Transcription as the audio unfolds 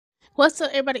What's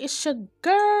up, everybody? It's your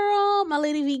girl, my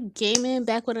lady V Gaming,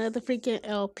 back with another freaking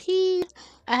LP.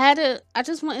 I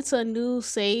just went into a new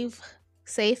save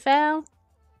file.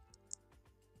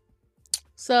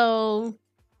 So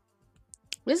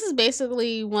this is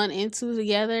basically one and two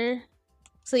together.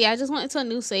 So yeah, I just went into a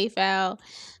new save file.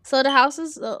 So the house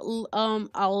is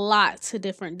a lot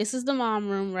different. This is the mom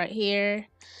room right here.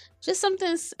 Just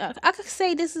something I could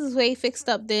say this is way fixed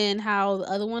up than how the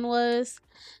other one was.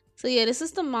 So yeah, this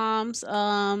is the mom's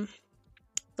room.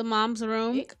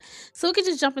 So we can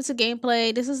just jump into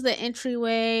gameplay. This is the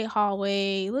entryway,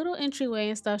 hallway, little entryway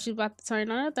and stuff. She's about to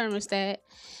turn on the thermostat.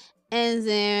 And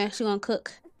then she's gonna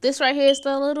cook. This right here is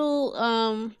the little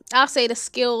I'll say the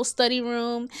skill study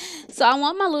room. So I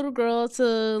want my little girl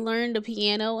to learn the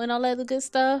piano and all that good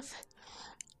stuff.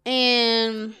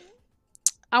 And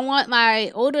I want my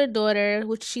older daughter,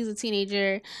 which she's a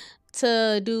teenager,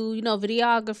 to do,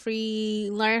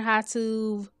 videography, learn how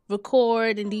to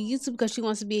record and do YouTube because she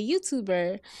wants to be a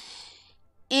YouTuber.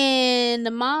 And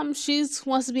the mom, she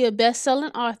wants to be a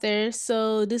best-selling author.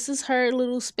 So this is her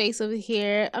little space over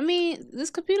here. I mean, this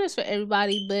computer is for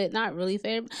everybody, but not really for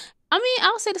everybody. I mean,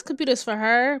 I would say this computer is for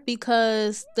her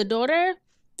because the older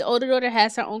daughter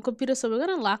has her own computer. So we're going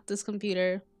to lock this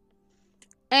computer.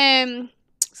 And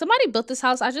somebody built this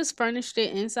house. I just furnished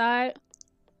it inside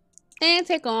and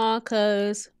take on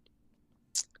because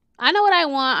I know what I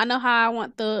want. I know how I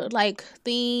want the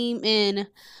theme and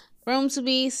room to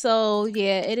be. So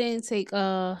yeah, it didn't take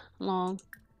long.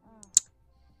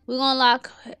 We're gonna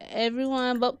lock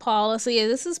everyone but Paula. So yeah,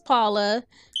 this is Paula.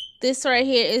 This right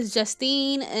here is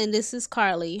Justine, and this is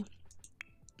Carly.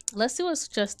 Let's see what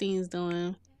Justine's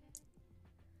doing.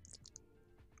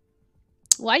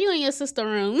 Why you in your sister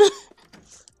room?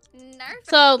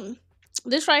 So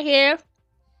this right here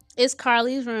is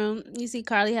Carly's room. You see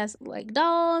Carly has like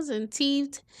dolls and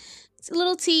teeth,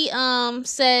 little tea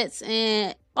sets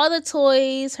and other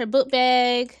toys, her book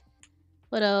bag.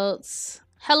 What else?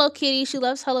 Hello Kitty. She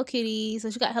loves Hello Kitty. So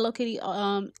she got Hello Kitty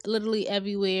literally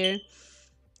everywhere.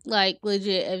 Like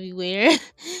legit everywhere.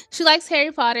 She likes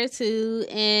Harry Potter too.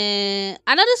 And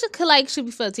I know this should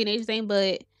be for a teenage thing,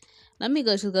 but let me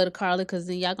just go to Carly because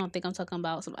then y'all gonna think I'm talking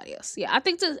about somebody else. Yeah,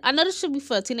 I know this should be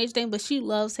for a teenage thing, but she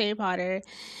loves Harry Potter.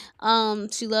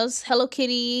 She loves Hello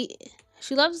Kitty.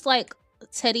 She loves like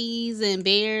teddies and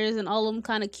bears and all them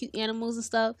kind of cute animals and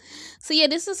stuff. So yeah,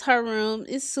 this is her room.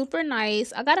 It's super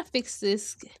nice. I gotta fix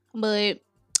this, but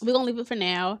we're gonna leave it for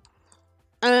now.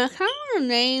 I kind of want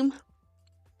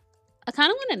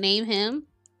to name him.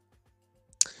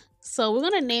 So we're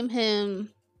gonna name him.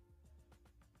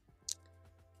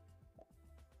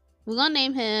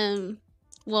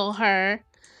 Well, her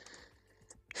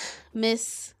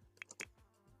Miss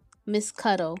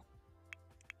Cuddle.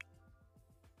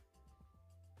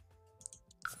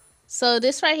 So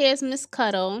this right here is Miss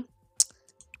Cuddle.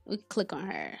 We click on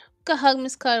her. We can hug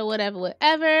Miss Cuddle, whatever.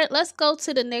 Let's go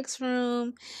to the next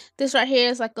room. This right here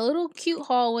is like a little cute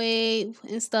hallway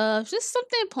and stuff. Just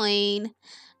something plain.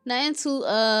 Nothing too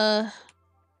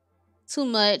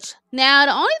much. Now,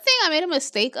 the only thing I made a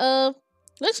mistake of,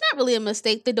 it's not really a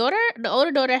mistake. The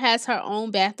older daughter has her own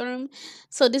bathroom.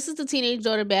 So this is the teenage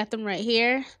daughter bathroom right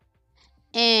here.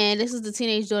 And this is the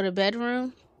teenage daughter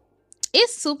bedroom.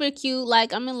 It's super cute.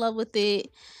 Like, I'm in love with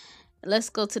it. Let's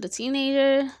go to the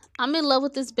teenager. I'm in love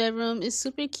with this bedroom. It's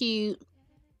super cute.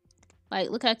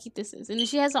 Like, look how cute this is. And then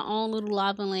she has her own little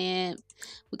lava lamp.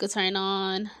 We could turn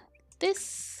on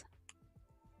this.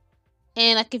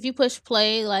 And, like, if you push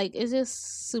play, like, it's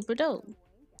just super dope.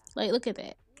 Like, look at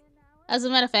that. As a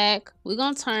matter of fact, we're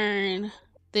going to turn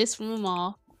this room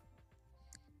off.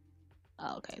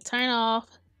 Okay, turn off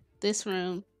this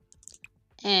room.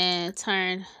 And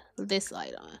turn this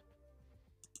light on.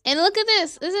 And look at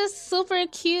this. This is super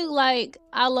cute. Like,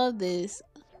 I love this.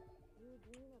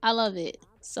 I love it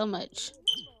so much.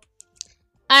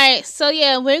 Alright, so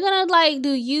yeah, we're gonna like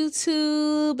do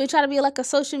YouTube and try to be like a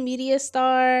social media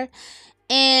star.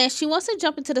 And she wants to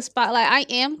jump into the spotlight. I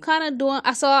am kind of doing,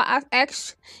 I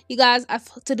asked you guys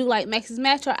to do like Max's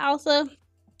Match or Alpha.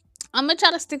 I'm gonna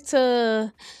try to stick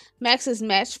to Max's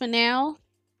Match for now.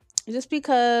 Just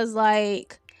because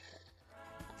like,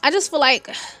 I just feel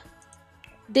like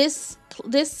this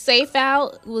safe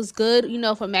out was good,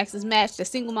 for Max's Match. The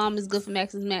single mom is good for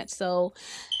Max's Match. So,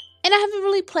 and I haven't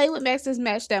really played with Max's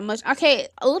Match that much. Okay,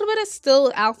 a little bit is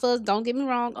still alpha. Don't get me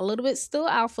wrong. A little bit still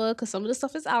alpha because some of the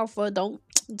stuff is alpha. Don't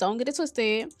get it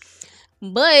twisted.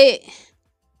 But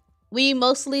We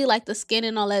mostly like the skin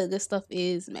and all that good stuff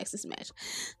is Max's Match.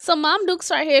 So Mom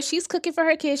Dukes right here, she's cooking for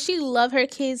her kids. She loved her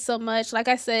kids so much. Like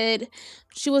I said,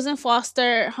 she was in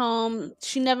foster home.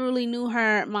 She never really knew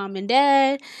her mom and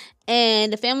dad.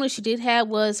 And the family she did have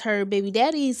was her baby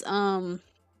daddy's family.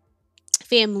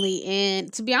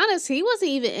 And to be honest, he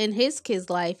wasn't even in his kids'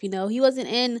 life, you know. He wasn't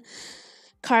in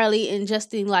Carly and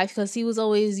Justine life because he was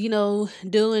always, you know,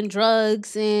 doing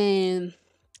drugs. And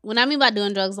when I mean by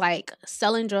doing drugs, like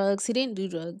selling drugs, he didn't do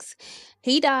drugs.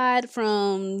 He died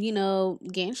from, you know,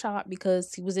 getting shot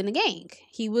because he was in a gang.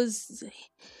 He was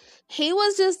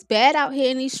just bad out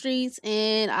here in these streets,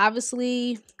 and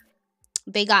obviously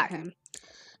they got him.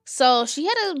 So she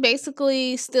had to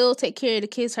basically still take care of the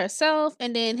kids herself,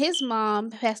 and then his mom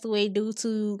passed away due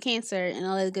to cancer and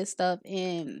all that good stuff.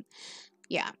 And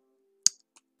yeah,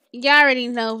 y'all already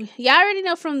know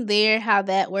from there how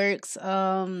that works.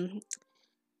 I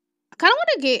kind of want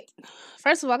to get,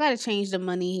 first of all, I gotta change the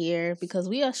money here because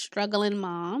we are struggling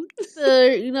mom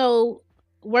to, you know,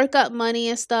 work up money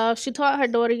and stuff. She taught her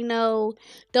daughter, you know,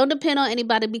 don't depend on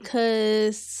anybody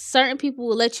because certain people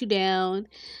will let you down.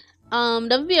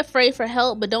 Don't be afraid for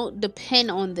help, but don't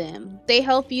depend on them. They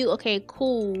help you, okay,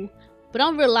 cool, but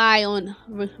don't rely on them.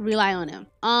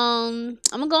 I'm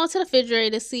gonna go into the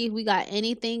refrigerator to see if we got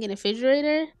anything in the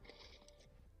refrigerator.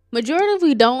 Majority of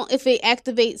we don't, if it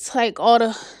activates like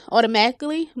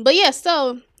automatically. But yeah,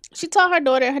 so she told her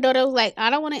daughter was like, I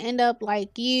don't want to end up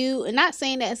like you. And not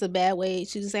saying that it's a bad way.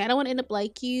 She just saying, I don't want to end up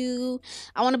like you.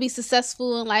 I want to be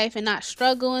successful in life and not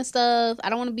struggle and stuff. I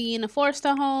don't want to be in a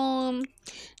foster home.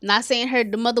 Not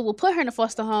saying the mother will put her in a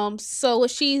foster home. So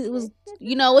what she was,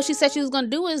 you know, what she said she was gonna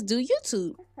do is do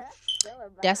YouTube.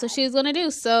 That's what she's gonna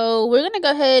do. So we're gonna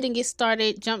go ahead and get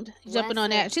started jumping on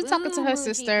that. She's talking to her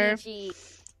sister.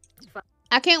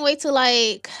 I can't wait to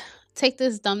like take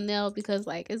this thumbnail because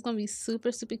like it's gonna be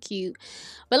super super cute.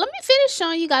 But let me finish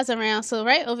showing you guys around. So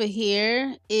right over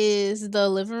here is the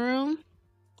living room,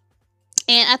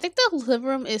 and I think the living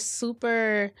room is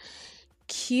super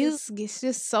cute. It's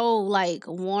just so like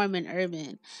warm and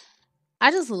urban.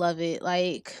 I just love it.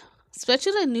 Like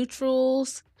especially the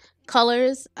neutrals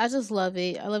colors. I just love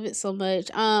it. I love it so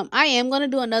much. I am gonna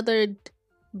do another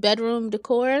bedroom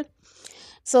decor,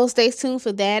 so stay tuned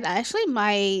for that. I actually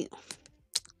might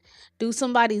do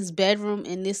somebody's bedroom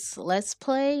in this let's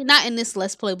play, not in this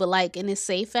let's play, but like in this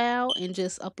save file, and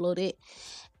just upload it.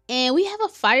 And we have a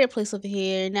fireplace over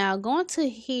here. Now going to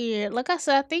here, like I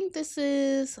said, I think this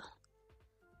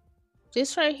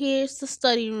right here is the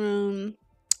study room.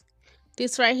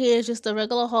 This right here is just a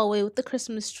regular hallway with the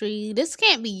Christmas tree. This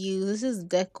can't be used. This is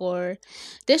decor.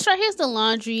 This right here is the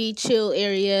laundry chill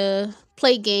area.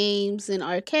 Play games and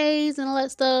arcades and all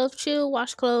that stuff. Chill,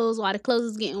 wash clothes while the clothes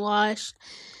is getting washed.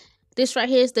 This right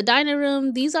here is the dining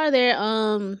room. These right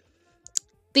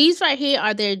here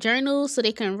are their journals, so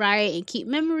they can write and keep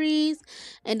memories.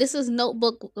 And this is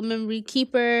Notebook Memory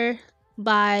Keeper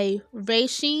by Ray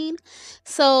Sheen.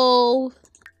 So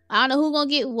I don't know who's gonna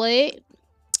get what.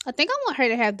 I think I want her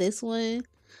to have this one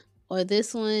or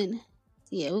this one.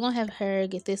 Yeah, we're gonna have her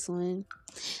get this one.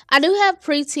 I do have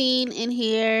preteen in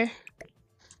here,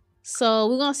 so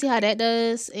we're gonna see how that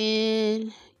does.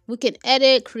 And we can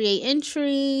edit, create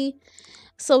entry.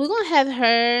 So we're gonna have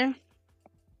her.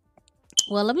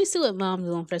 Well, let me see what mom's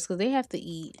doing first because they have to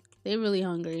eat. They're really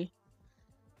hungry.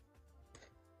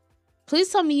 Please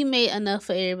tell me you made enough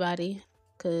for everybody,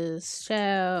 because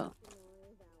child,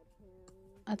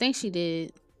 I think she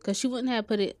did. Because she wouldn't have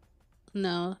put it.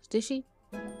 No. Did she?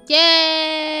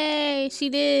 Yay! She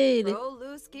did.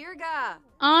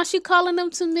 Oh, she calling them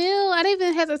to meal. I didn't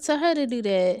even have to tell her to do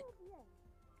that.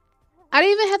 I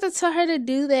didn't even have to tell her to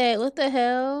do that. What the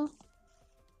hell?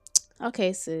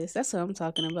 Okay, sis. That's what I'm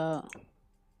talking about.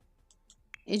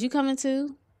 Is you coming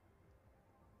too?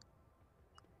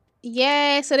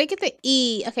 Yeah, so they get to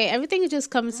eat. Okay, everything is just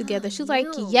coming together. She's like,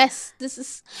 yes,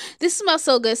 this smells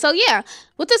so good. So yeah,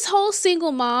 with this whole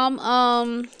single mom,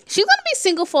 she's gonna be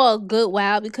single for a good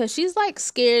while because she's like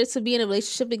scared to be in a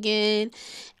relationship again.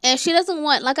 And she doesn't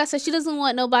want, like I said, she doesn't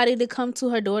want nobody to come to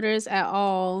her daughters at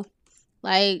all.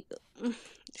 Like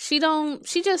she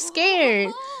just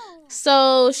scared.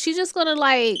 So she just gonna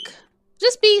like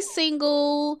just be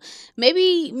single,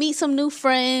 maybe meet some new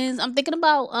friends. I'm thinking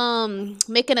about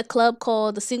making a club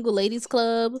called the Single Ladies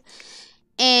Club,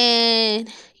 and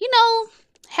you know,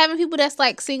 having people that's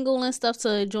like single and stuff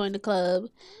to join the club.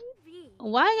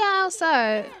 Why y'all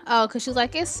outside? Oh, cause she's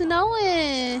like, it's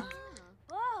snowing.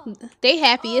 They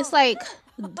happy. It's like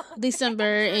December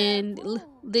and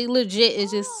they legit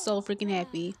is just so freaking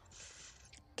happy.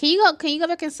 Can you go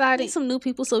back inside and some new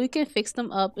people so we can fix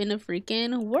them up in the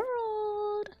freaking world?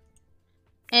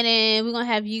 And then we're gonna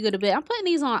have you go to bed. I'm putting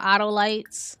these on auto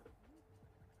lights.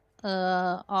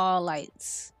 All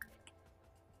lights.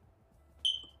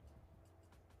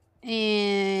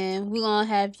 And we're gonna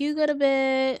have you go to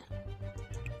bed.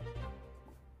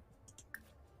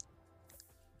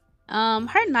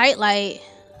 Her nightlight.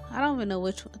 I don't even know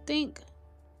which one.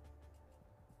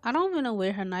 I don't even know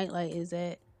where her nightlight is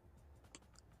at.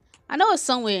 I know it's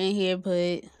somewhere in here,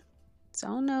 but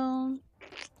don't know.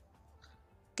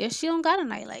 Guess she don't got a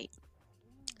nightlight.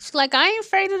 She's like, I ain't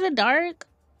afraid of the dark.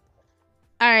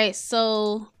 Alright,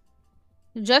 so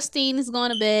Justine is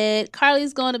going to bed.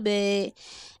 Carly's going to bed.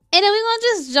 And then we're going to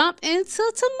just jump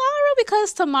into tomorrow,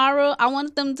 because tomorrow I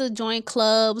want them to join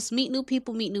clubs, meet new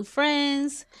people, meet new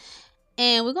friends.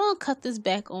 And we're going to cut this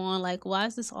back on. Like, why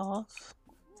is this off?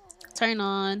 Turn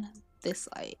on this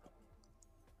light.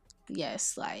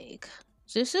 Yes, like,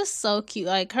 it's just so cute.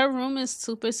 Like, her room is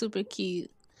super, super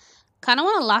cute. Kind of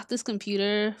want to lock this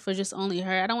computer for just only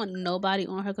her. I don't want nobody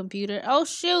on her computer. Oh,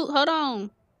 shoot. Hold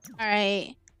on. All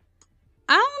right.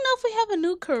 I don't know if we have a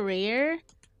new career.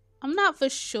 I'm not for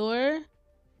sure.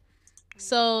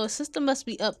 So, sister must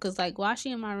be up, because, like, why is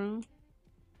she in my room?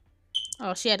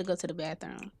 Oh, she had to go to the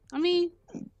bathroom. I mean,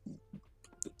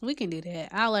 we can do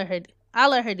that. I'll let her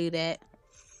do that.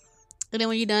 And then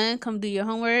when you're done, come do your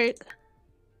homework.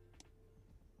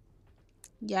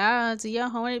 Yeah, do your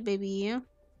homework, baby.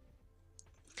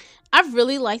 I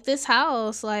really like this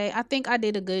house. Like, I think I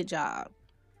did a good job.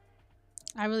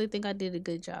 I really think I did a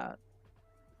good job.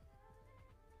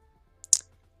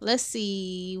 Let's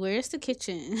see. Where's the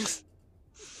kitchen?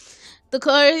 The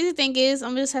crazy thing is,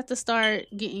 I'm just have to start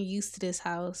getting used to this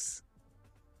house.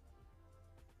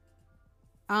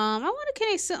 I wonder, can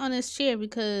they sit on this chair?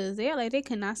 Because they're like, they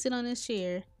cannot sit on this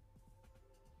chair.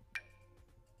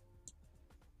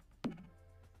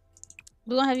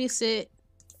 We're gonna have you sit,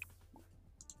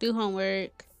 do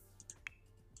homework,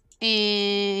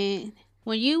 and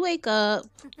when you wake up,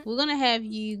 we're gonna have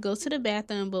you go to the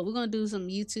bathroom, but we're gonna do some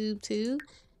YouTube too.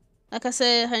 Like I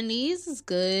said, her knees is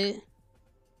good.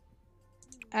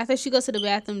 After she goes to the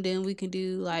bathroom, then we can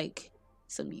do like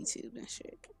some YouTube and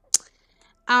shit.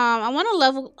 I want to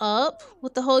level up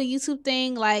with the whole YouTube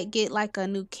thing, like get like a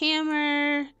new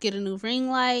camera, get a new ring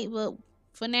light, but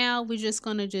for now we're just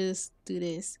gonna just do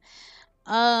this.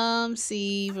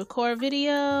 See, record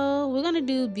video. We're gonna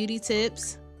do beauty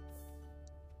tips.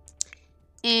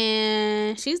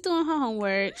 And she's doing her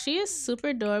homework. She is super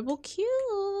adorable,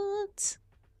 cute.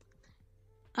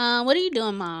 What are you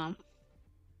doing, Mom?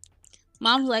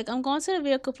 Mom's like, I'm going to the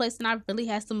vehicle place and I really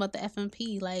have some of the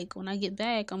FMP. Like, when I get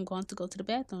back, I'm going to go to the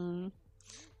bathroom.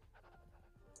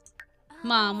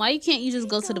 Mom, why can't you just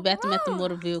go to the bathroom at the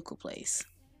motor vehicle place?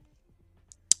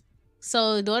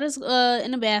 So, daughter's in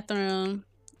the bathroom.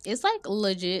 It's like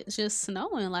legit just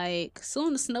snowing. Like,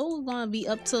 soon the snow is gonna be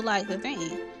up to like the thing.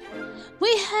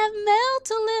 We have mail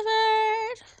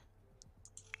delivered.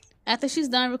 After she's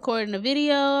done recording the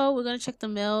video, we're gonna check the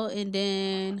mail and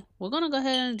then we're gonna go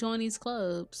ahead and join these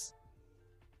clubs.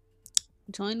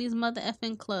 Join these mother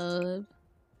effing club.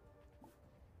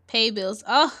 Pay bills.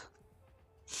 Oh,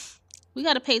 we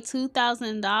gotta pay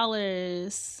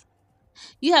 $2,000.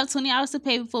 You have 20 hours to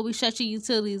pay before we shut your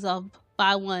utilities off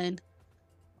by one.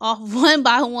 Off one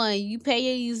by one. You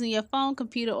pay it using your phone,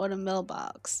 computer, or the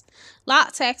mailbox.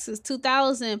 Lot taxes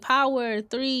 $2,000. Power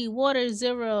 3. Water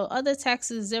 0. Other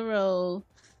taxes 0.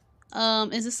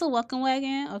 Is this a welcome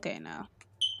wagon? Okay, no.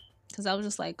 Because I was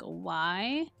just like,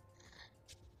 why?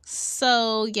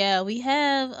 So yeah, we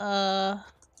have to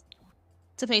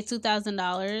pay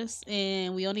 $2,000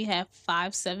 and we only have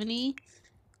 $570,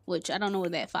 which I don't know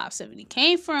where that $570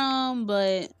 came from,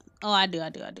 but oh, I do know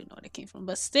where it came from.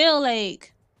 But still,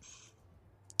 like,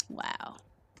 wow.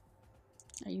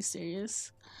 Are you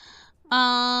serious?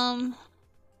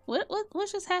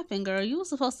 What just happened, girl? You were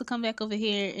supposed to come back over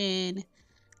here and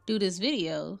do this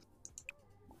video.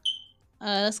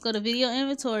 Let's go to video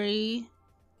inventory.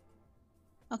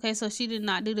 Okay, so she did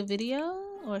not do the video,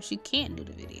 or she can't do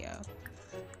the video.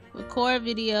 Record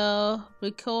video,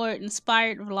 record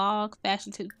inspired vlog,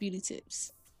 fashion tips, beauty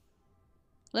tips.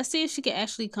 Let's see if she can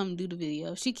actually come do the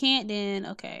video. If she can't, then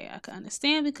okay, I can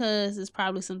understand because there's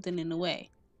probably something in the way.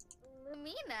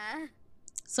 Lumina.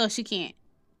 So she can't.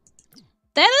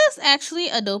 That is actually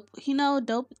a dope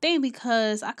thing,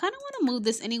 because I kind of want to move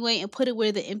this anyway and put it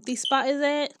where the empty spot is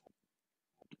at.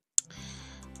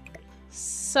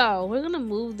 So we're gonna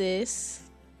move this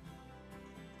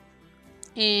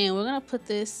and we're gonna put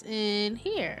this in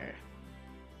here,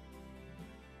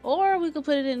 or we could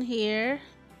put it in here.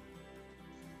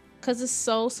 because it's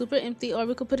so super empty, or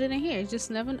we could put it in here. Just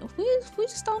never know. We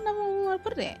just don't never want to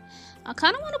put it at. I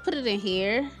kind of want to put it in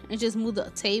here and just move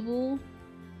the table.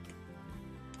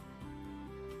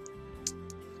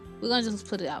 We're gonna just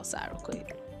put it outside real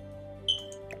quick.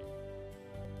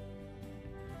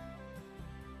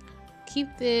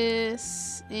 Keep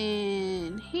this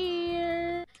in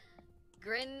here.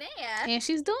 Grenade. And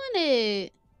she's doing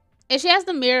it. And she has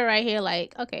the mirror right here.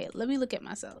 Like, okay, let me look at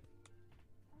myself.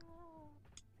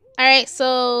 All right,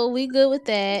 so we good with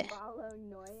that.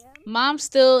 Mom's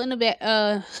still in the back.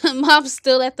 Mom's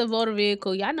still at the motor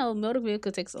vehicle. Y'all know motor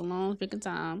vehicle takes a long freaking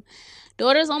time.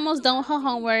 Daughter's almost done with her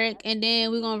homework, and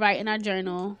then we're gonna write in our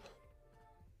journal.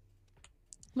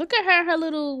 Look at her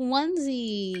little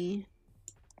onesie.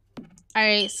 All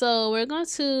right, so we're going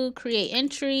to create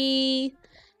entry.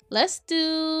 Let's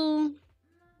do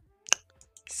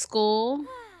school.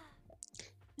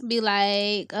 Be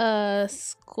like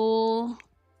school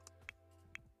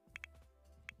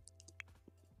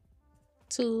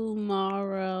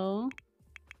tomorrow.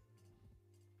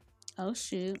 Oh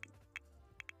shoot.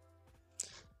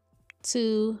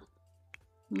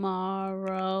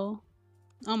 Tomorrow.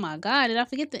 Oh my god, did I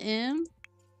forget the M?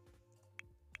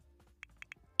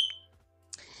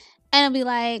 And it'll be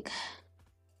like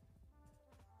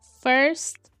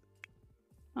first.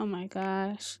 Oh my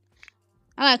gosh.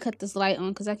 I gotta cut this light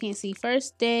on because I can't see.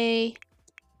 First day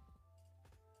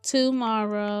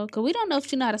tomorrow. Because we don't know if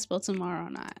she know how to spell tomorrow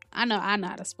or not. I know how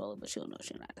to spell it, but she don't know if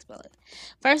she know how to spell it.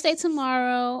 First day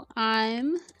tomorrow.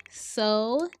 I'm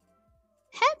so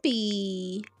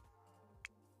happy.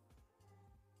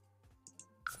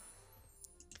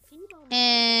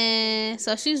 And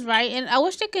so she's writing. I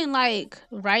wish they can like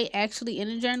write actually in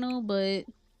a journal, but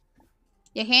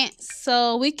you can't.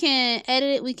 So we can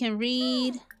edit, we can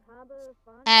read,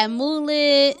 add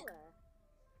moodlet,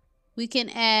 we can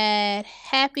add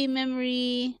happy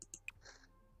memory,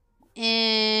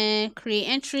 and create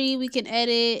entry. We can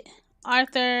edit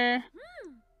Arthur,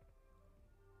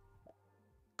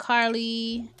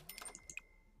 Carly,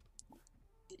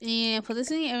 and put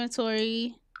this in your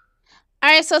inventory. All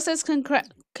right, so it says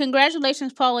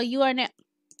congratulations, Paula. You are now.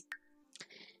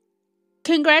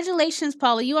 Congratulations,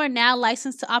 Paula. You are now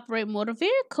licensed to operate motor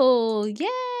vehicle. Yay!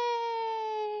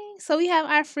 So we have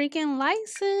our freaking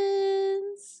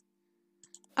license.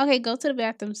 Okay, go to the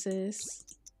bathroom, sis.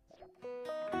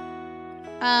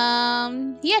 Yeah,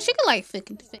 she could like fit.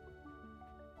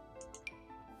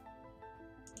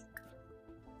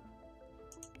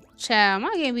 Child,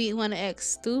 my game be wanna act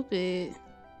stupid.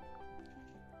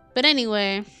 But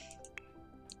anyway,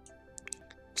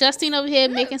 Justine over here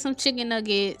making some chicken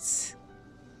nuggets.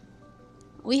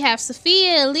 We have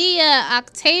Sophia, Leah,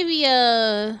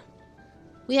 Octavia.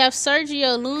 We have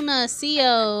Sergio, Luna,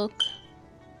 Seok.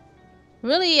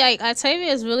 Really, like,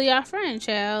 Octavia is really our friend,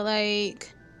 child.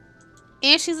 Like,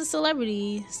 and she's a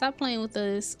celebrity. Stop playing with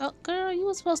us. Oh, girl, you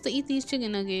were supposed to eat these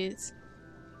chicken nuggets.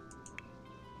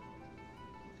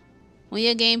 When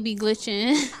your game be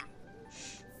glitching.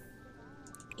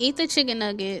 Eat the chicken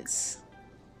nuggets.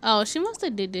 Oh, she must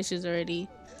have did dishes already.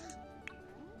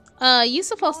 You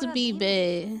supposed to be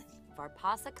bed.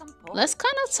 Let's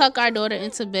kind of tuck our daughter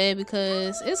into bed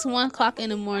because it's 1 o'clock in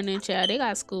the morning, child. They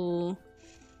got school.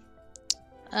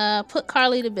 Put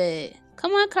Carly to bed.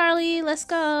 Come on, Carly. Let's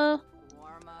go.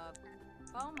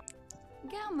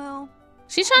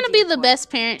 She's trying to be the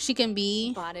best parent she can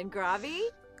be.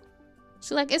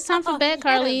 She's like, it's time for bed,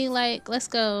 Carly. Like, let's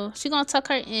go. She gonna tuck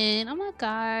her in. Oh my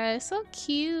god, so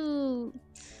cute.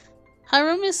 Her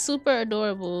room is super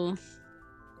adorable.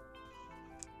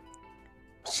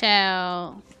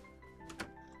 Ciao.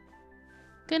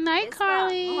 Good night,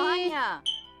 Carly.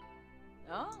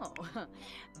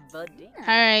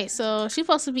 Alright, so she's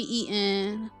supposed to be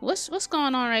eating. What's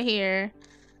going on right here?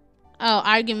 Oh,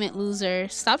 argument loser.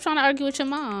 Stop trying to argue with your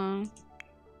mom.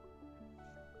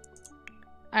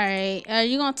 Alright, are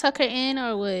you gonna tuck her in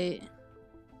or what?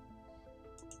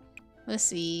 Let's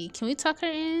see. Can we tuck her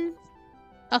in?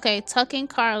 Okay, tuck in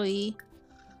Carly.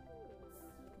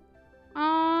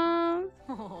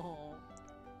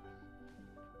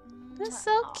 That's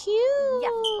so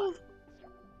cute.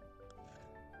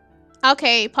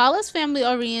 Okay, Paula's family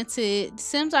oriented.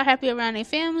 Sims are happy around their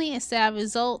family and sad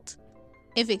result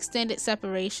if extended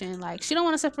separation. Like, she don't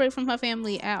want to separate from her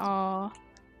family at all.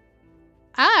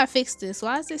 I fixed this.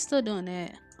 Why is it still doing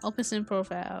that? Open sim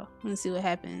profile. Let's see what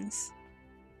happens.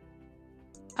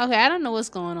 Okay, I don't know what's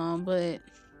going on, but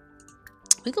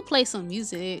we could play some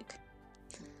music.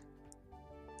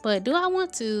 But do I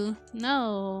want to?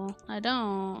 No, I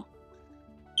don't.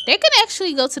 They can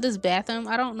actually go to this bathroom.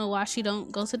 I don't know why she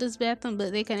don't go to this bathroom,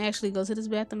 but they can actually go to this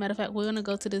bathroom. Matter of fact, we're gonna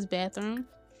go to this bathroom.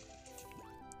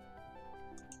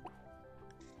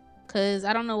 Cause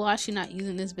I don't know why she's not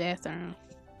using this bathroom.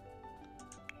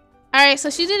 Alright, so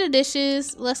she did the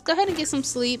dishes. Let's go ahead and get some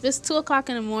sleep. It's 2 o'clock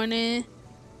in the morning.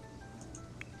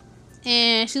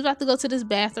 And she's about to go to this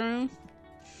bathroom.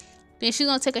 Then she's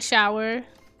gonna take a shower.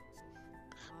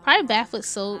 Probably bath with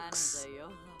soaks.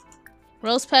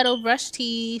 Rose petal, brush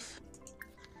teeth.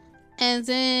 And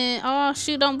then, oh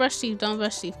shoot, don't brush teeth, don't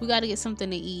brush teeth. We gotta get something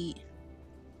to eat.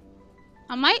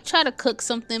 I might try to cook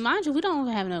something. Mind you, we don't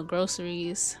even have no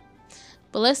groceries.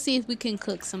 But let's see if we can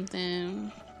cook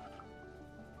something.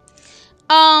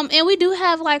 And we do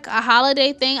have like a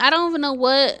holiday thing. I don't even know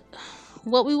what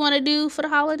we want to do for the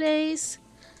holidays.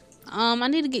 I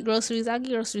need to get groceries. I'll get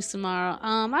groceries tomorrow.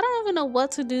 I don't even know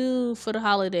what to do for the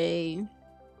holiday.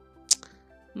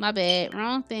 My bad,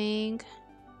 wrong thing.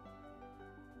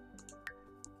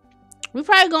 We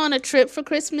probably go on a trip for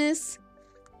Christmas.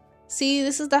 See,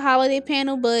 this is the holiday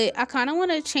panel, but I kind of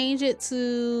want to change it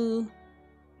to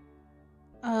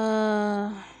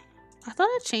I thought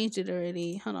I changed it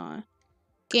already. Hold on.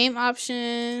 Game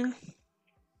option.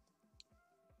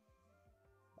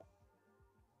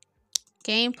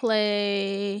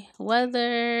 Gameplay.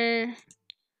 Weather.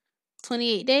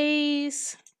 28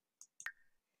 days.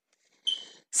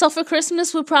 So for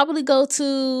Christmas, we'll probably go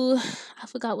to, I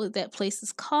forgot what that place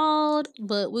is called,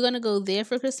 but we're going to go there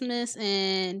for Christmas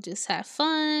and just have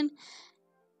fun.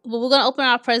 But we're going to open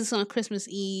our presents on Christmas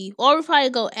Eve, or we'll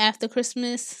probably go after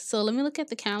Christmas. So let me look at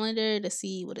the calendar to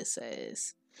see what it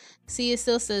says. See, it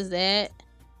still says that.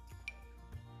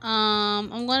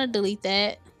 I'm going to delete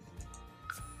that.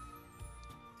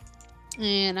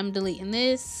 And I'm deleting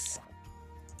this.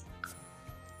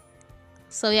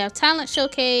 So we have talent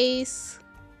showcase.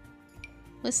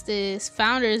 What's this?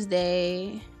 Founders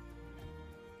Day.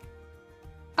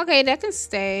 Okay, that can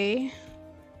stay.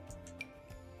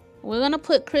 We're gonna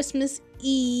put Christmas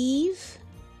Eve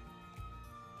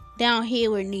down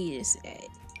here where New Year's at.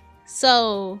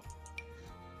 So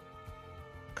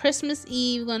Christmas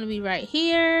Eve gonna be right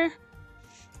here.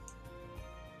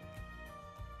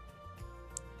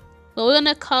 But we're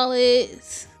gonna call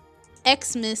it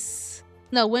Xmas.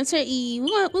 No, Winter Eve.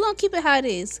 We're gonna keep it how it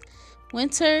is.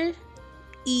 Winter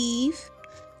Eve.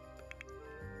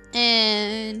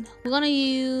 And we're gonna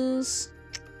use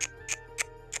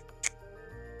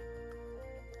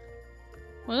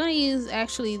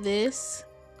actually this.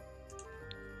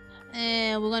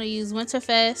 And we're gonna use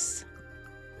Winterfest.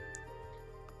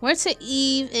 Winter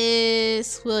Eve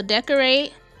is we'll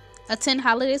decorate, attend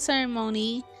holiday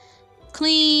ceremony,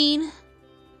 clean,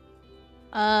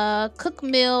 cook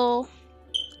meal,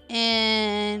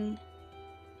 and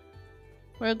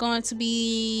we're going to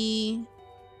be,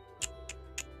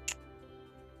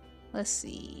 let's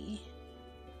see,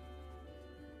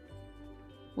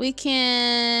 we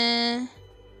can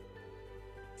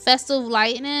Festival of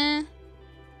Lightning.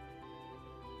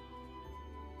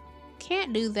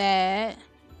 Can't do that.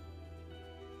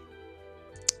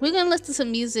 We're gonna listen to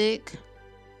some music.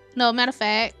 No, matter of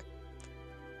fact,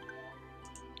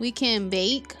 we can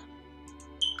bake.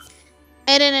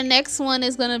 And then the next one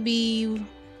is gonna be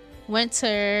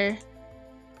Winter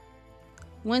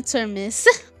Miss.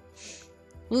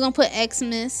 We're gonna put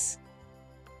Xmas.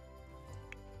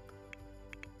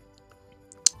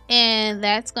 And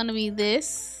that's gonna be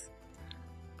this.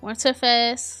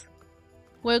 Winterfest.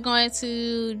 We're going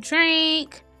to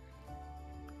drink,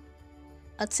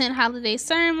 attend holiday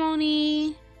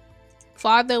ceremony,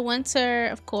 Father Winter,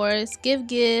 of course, give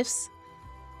gifts,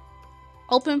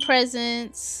 open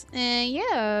presents, and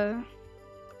yeah.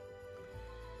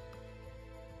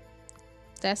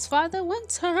 That's Father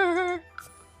Winter.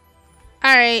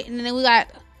 Alright, and then we got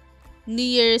New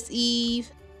Year's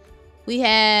Eve. We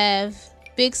have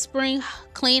Big Spring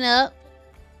Cleanup.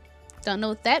 Don't know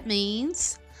what that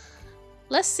means.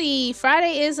 Let's see.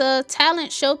 Friday is a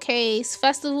talent showcase,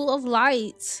 Festival of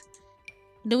Lights.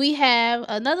 Do we have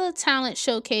another talent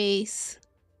showcase?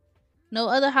 No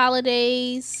other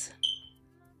holidays?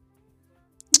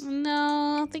 No,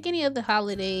 I don't think any other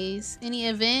holidays. Any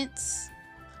events?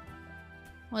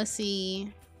 Let's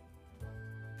see.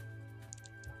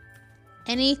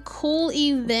 Any cool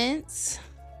events?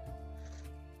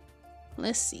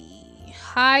 Let's see.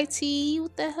 High tea.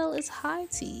 What the hell is high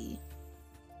tea?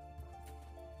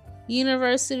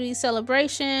 University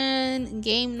celebration,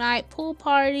 game night, pool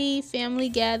party, family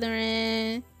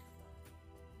gathering.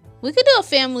 We could do a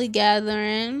family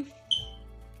gathering.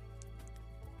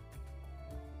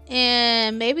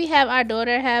 And maybe have our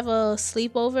daughter have a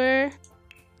sleepover.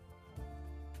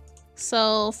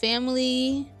 So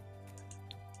family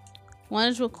one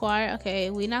is required.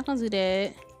 Okay, we're not gonna do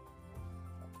that.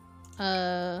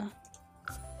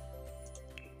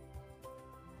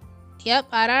 Yep,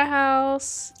 at our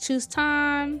house. Choose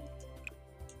time.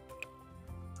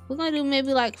 We're gonna do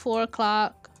maybe like 4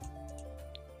 o'clock.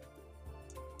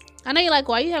 I know you're like,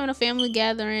 why are you having a family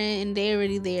gathering and they're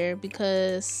already there?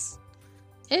 Because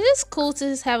it is cool to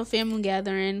just have a family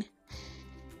gathering.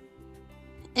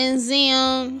 And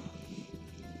then,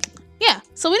 yeah.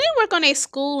 So we need to work on their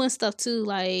school and stuff too.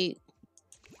 Like,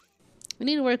 we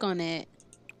need to work on that.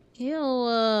 Ew,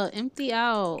 empty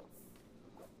out.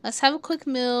 Let's have a quick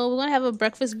meal. We're gonna have a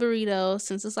breakfast burrito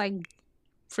since it's like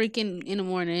freaking in the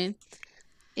morning.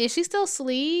 Is she still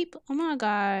asleep? Oh my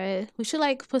god. We should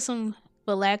like put some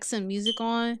relaxing music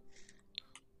on.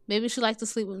 Maybe she like to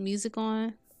sleep with music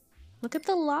on. Look at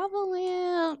the lava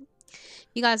lamp.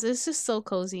 You guys, it's just so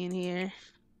cozy in here.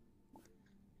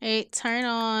 Hey, turn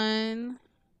on.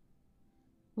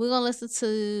 We're gonna listen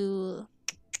to...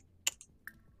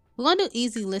 We're gonna do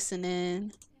easy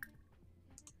listening.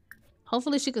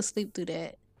 Hopefully she could sleep through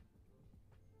that.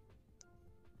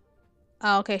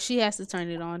 Oh, okay, she has to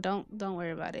turn it on. Don't worry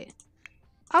about it.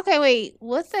 Okay, wait.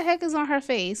 What the heck is on her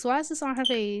face? Why is this on her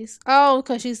face? Oh,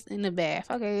 because she's in the bath.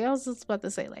 Okay, I was just about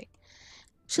to say, like,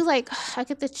 she's like, I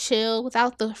get to chill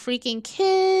without the freaking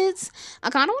kids. I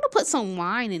kind of want to put some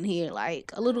wine in here,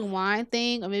 like a little wine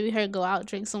thing, or maybe her go out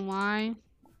drink some wine.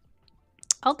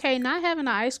 Okay, not having an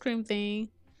ice cream thing.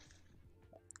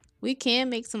 We can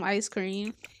make some ice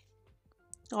cream.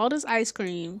 All this ice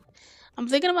cream. I'm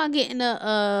thinking about getting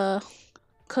a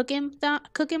cooking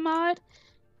mod.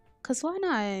 Cause why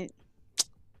not?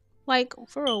 Like,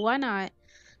 for real, why not?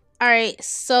 Alright,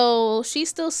 so she's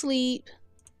still asleep.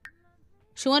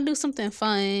 She wanna do something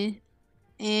fun.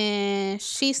 And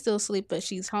she's still asleep, but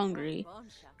she's hungry.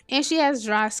 And she has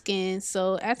dry skin.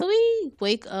 So after we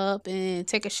wake up and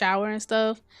take a shower and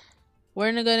stuff,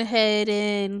 we're gonna go ahead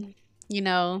and, you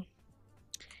know,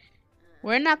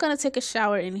 we're not gonna take a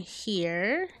shower in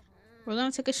here. We're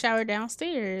gonna take a shower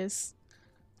downstairs.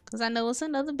 Cause I know it's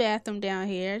another bathroom down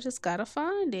here. Just gotta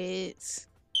find it.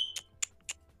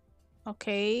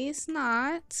 Okay, it's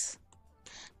not.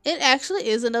 It actually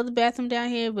is another bathroom down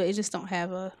here, but it just don't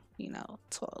have a, you know,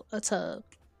 a tub.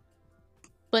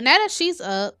 But now that she's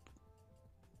up,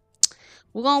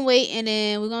 we're gonna wait and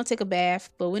then we're gonna take a bath,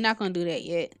 but we're not gonna do that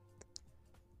yet.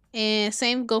 And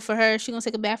same go for her. She's gonna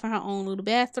take a bath in her own little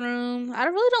bathroom. I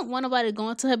really don't want nobody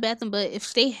going to her bathroom, but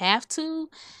if they have to,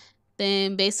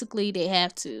 then basically they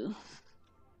have to.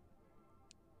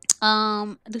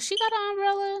 Does she got an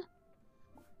umbrella?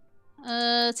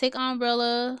 Take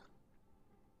umbrella.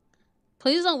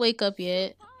 Please don't wake up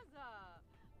yet.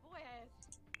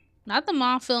 Not the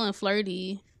mom feeling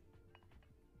flirty.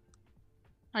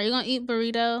 Are you gonna eat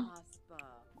burrito?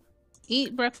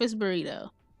 Eat breakfast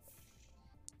burrito.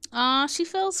 She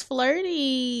feels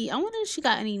flirty. I wonder if she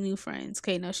got any new friends.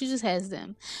 Okay, no, she just has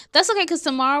them. That's okay, because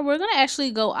tomorrow we're gonna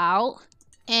actually go out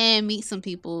and meet some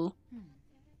people.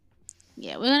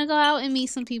 Yeah, we're gonna go out and meet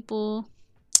some people.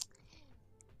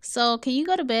 So can you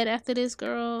go to bed after this,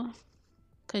 girl?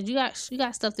 Cause you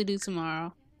got stuff to do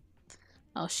tomorrow.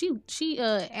 Oh, she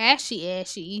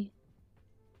ashy.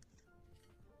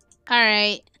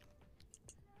 Alright.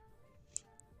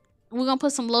 We're gonna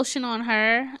put some lotion on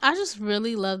her. I just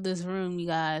really love this room, you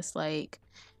guys. Like,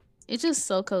 it's just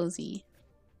so cozy.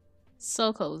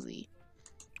 So cozy.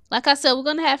 Like I said, we're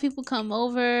gonna have people come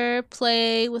over,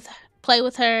 play with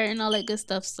her and all that good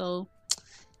stuff. So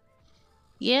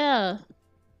yeah.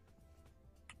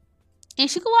 And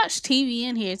she can watch TV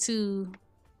in here too.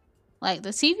 Like, the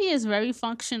TV is very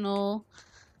functional.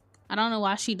 I don't know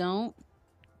why she don't,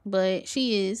 but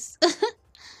she is.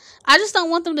 I just don't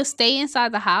want them to stay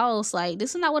inside the house. Like,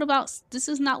 this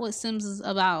is not what Sims is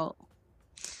about.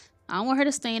 I don't want her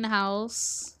to stay in the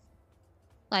house.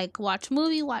 Like, watch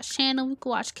movie, watch channel. We can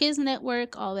watch Kids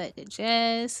Network, all that good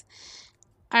jazz.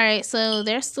 Alright, so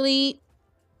they're asleep.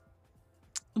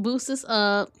 Boost is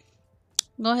up.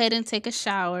 Go ahead and take a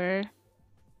shower.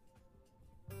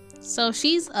 So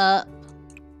she's up.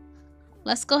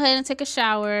 Let's go ahead and take a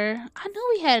shower. I know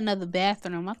we had another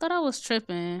bathroom. I thought I was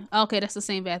tripping. Okay, that's the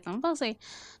same bathroom. I'm about to say,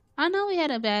 I know we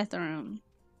had a bathroom.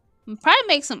 Probably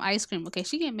make some ice cream. Okay,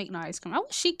 she can't make no ice cream. I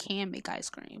wish she can make ice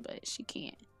cream, but she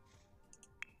can't.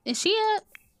 Is she up?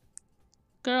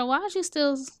 Girl, why is you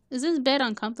still... Is this bed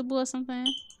uncomfortable or something?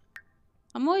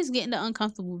 I'm always getting the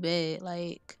uncomfortable bed.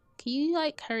 Like, can you,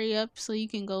 like, hurry up so you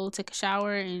can go take a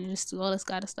shower and just do all this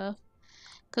kind of stuff?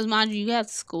 Because, mind you have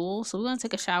school, so we're going to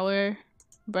take a shower,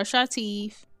 brush our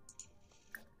teeth,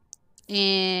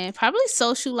 and probably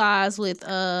socialize with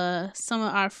some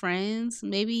of our friends.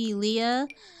 Maybe Leah.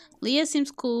 Leah seems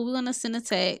cool. We're gonna send a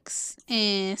text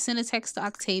and send a text to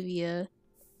Octavia.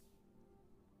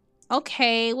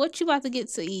 Okay, what you about to get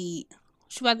to eat?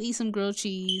 She about to eat some grilled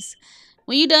cheese.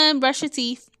 When you done, brush your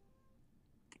teeth.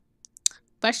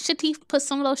 Brush your teeth, put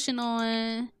some lotion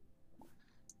on.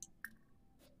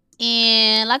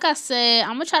 And like I said,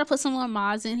 I'm gonna try to put some more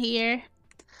mods in here.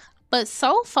 But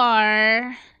so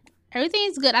far,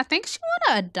 everything's good. I think she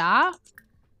wanna adopt.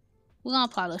 We're gonna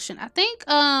apply lotion. I think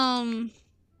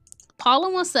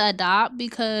Paula wants to adopt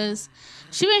because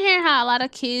she been hearing how a lot of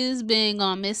kids been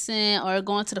going missing or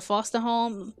going to the foster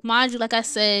home. Mind you, like I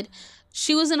said,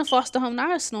 she was in a foster home, not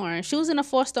her snoring. She was in a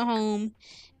foster home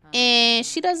and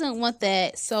she doesn't want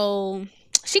that. So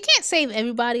she can't save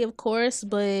everybody, of course,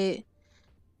 but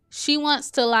she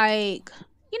wants to, like,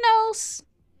 you know,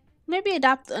 maybe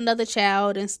adopt another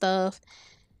child and stuff.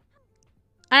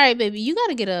 All right, baby, you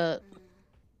gotta get up.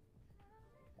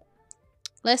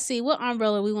 Let's see what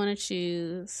umbrella we want to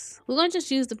choose. We're gonna just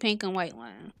use the pink and white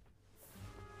one.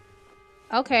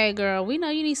 Okay, girl, we know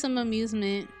you need some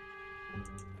amusement.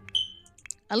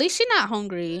 At least she's not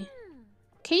hungry.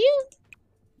 Can you?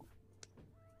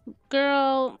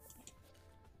 Girl,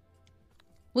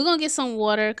 we're gonna get some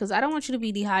water because I don't want you to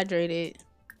be dehydrated.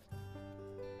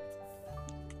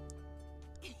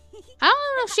 I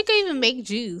don't know if she can even make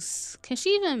juice. Can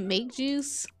she even make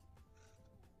juice?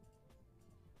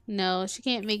 No, she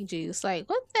can't make juice. Like,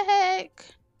 what the heck?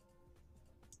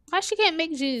 Why she can't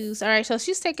make juice? All right, so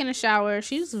she's taking a shower.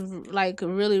 She's like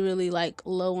really like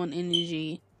low on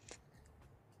energy.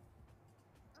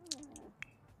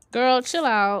 Girl, chill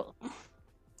out.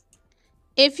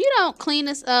 If you don't clean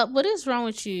this up, what is wrong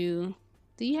with you?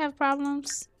 Do you have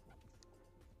problems?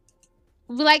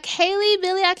 Be like, Haley,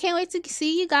 Billy, I can't wait to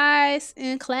see you guys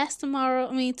in class tomorrow.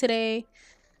 I mean, today.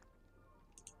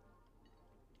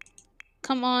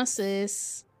 Come on,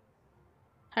 sis.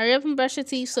 Hurry up and brush your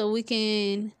teeth so you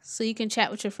can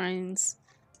chat with your friends.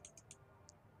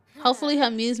 Hopefully her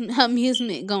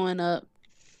amusement going up.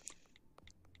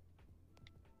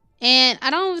 And I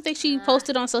don't even think she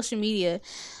posted on social media.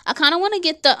 I kind of want to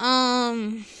get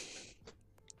the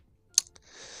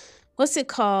what's it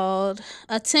called?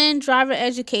 Attend driver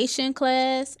education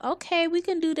class. Okay, we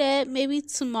can do that maybe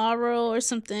tomorrow or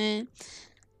something.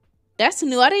 That's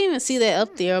new. I didn't even see that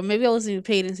up there. Or maybe I wasn't even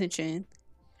paying attention.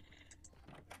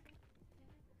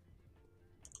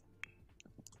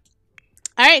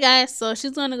 Alright, guys. So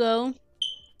she's going to go.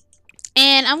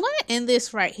 And I'm going to end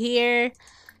this right here.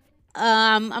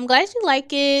 I'm glad you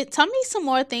like it. Tell me some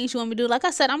more things you want me to do. Like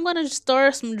I said, I'm gonna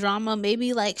stir some drama.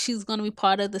 Maybe like she's gonna be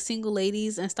part of the single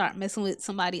ladies and start messing with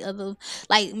somebody other.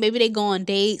 Like maybe they go on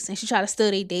dates and she try to steal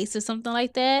their dates or something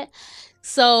like that.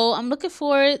 So I'm looking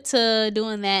forward to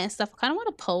doing that and stuff. I kind of want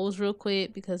to pose real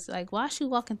quick because like why is she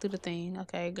walking through the thing?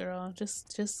 Okay, girl,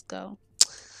 just go.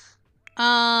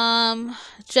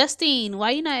 Justine,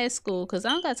 why you not at school? Cause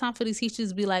I don't got time for these teachers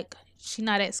to be like she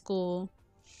not at school.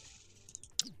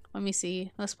 Let me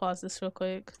see. Let's pause this real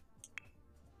quick.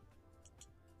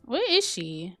 Where is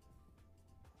she?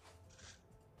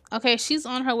 Okay, she's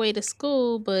on her way to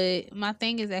school, but my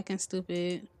thing is acting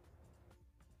stupid.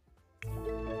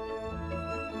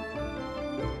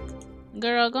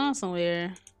 Girl, go on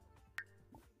somewhere.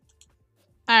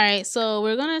 Alright, so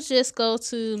we're gonna just go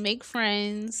to make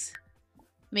friends.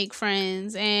 Make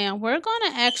friends. And we're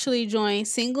gonna actually join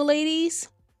single ladies.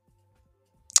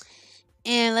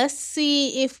 And let's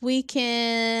see if we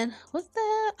can. What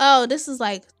the? Oh, this is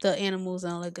like the animals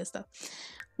and all that good stuff.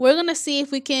 We're gonna see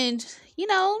if we can, you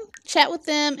know, chat with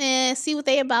them and see what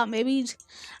they about. Maybe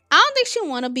I don't think she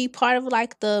want to be part of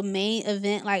like the main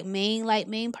event, like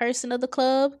main person of the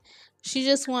club. She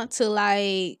just want to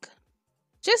like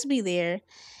just be there.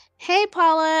 Hey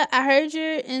Paula, I heard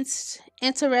you're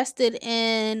interested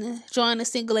in joining the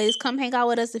single ladies. Come hang out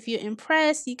with us if you're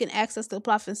impressed. You can access the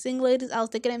apply for single ladies. I was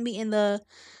thinking of meeting the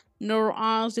neural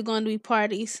arms. We're going to be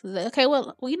parties. Okay,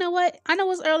 well, you know what? I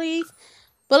know it's early,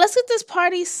 but let's get this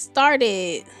party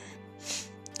started.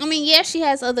 I mean, yeah, she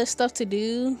has other stuff to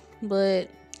do, but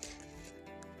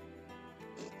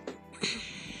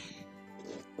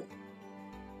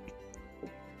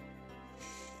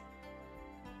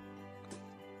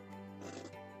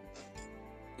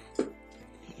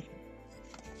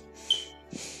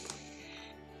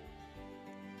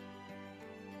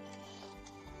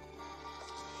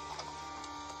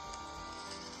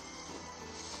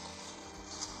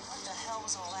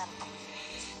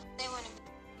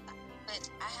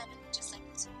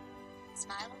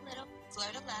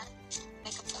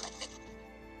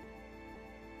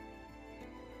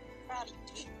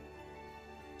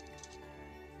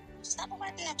Stop on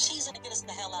my damn cheese and get us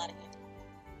the hell out of here.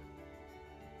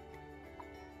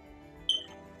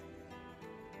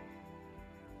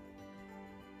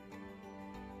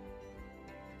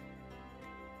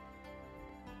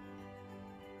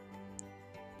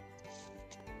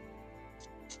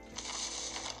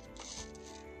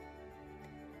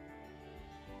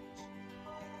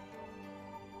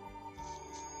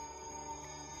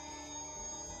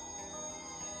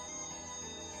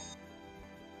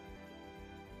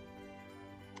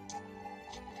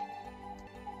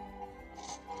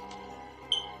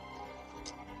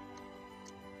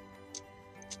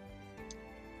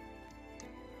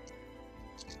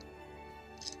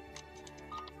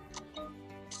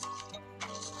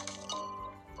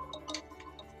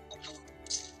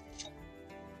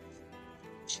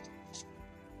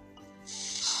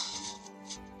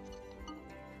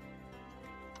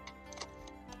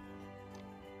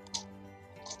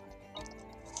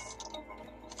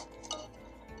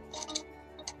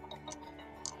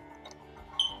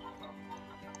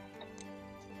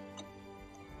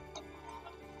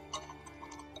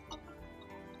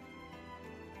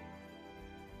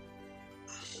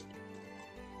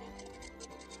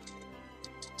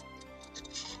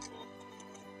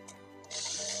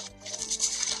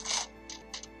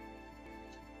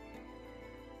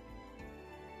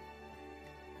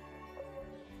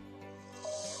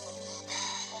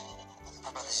 My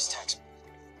brother just texted me.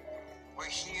 We're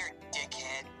here,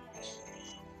 dickhead.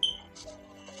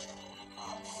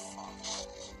 Oh, fuck.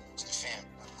 It's the family.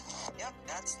 Yep,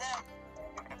 that's them.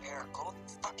 In a pair of gold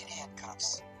fucking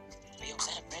handcuffs. Yo, is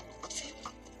that a Brandon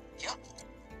Woodfield? Yep.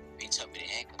 You told me the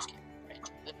handcuffs came from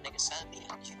Brandon. Good nigga son me. You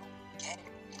don't get it.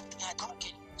 Yeah, I don't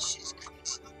get it. Shit's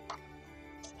crazy.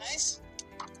 Nice.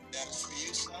 That is for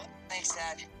you, son. Thanks,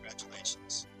 Dad.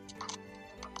 Congratulations.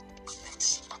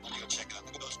 Thanks. I'm gonna go check it out.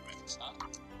 Look at those rings, huh?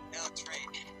 That looks great.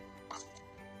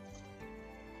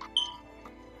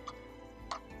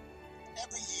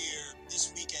 Every year,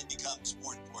 this weekend becomes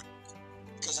more important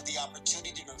because of the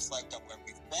opportunity to reflect on where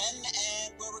we've been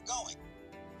and where we're going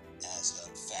as a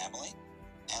family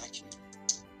and a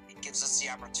community. It gives us the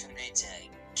opportunity to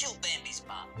kill Bambi's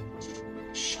mom.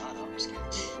 Shut up,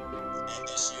 and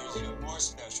this year is even more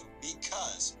special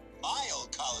because my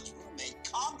old college roommate,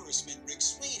 Congressman Rick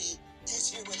Sweeney,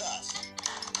 is here with us.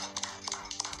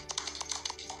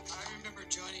 I remember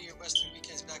joining your Western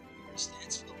weekends back when we were in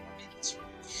Stansfield.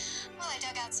 Well, I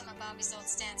dug out some of Bobby's old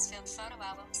Stansfield photo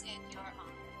albums in your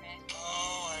honor, Rick.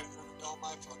 Oh, I've ruined all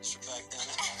my photos from back then.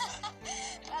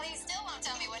 Well, he still won't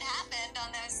tell me what happened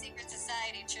on those secret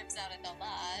society trips out at the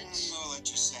lodge. I'll let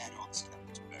your sad old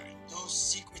skeletons bury. Those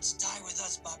secrets die with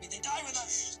us, Bobby. They die with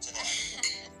us. Today.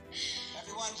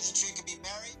 Everyone, eat, drink, and be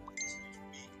merry.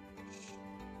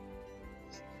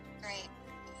 Great.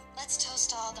 Let's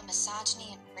toast all the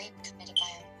misogyny and rape committed by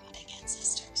our erotic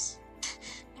ancestors.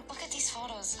 Look at these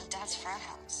photos of Dad's frat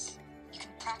house. You can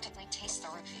practically taste the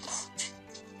roofies.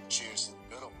 Cheers to the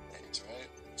good old days, right?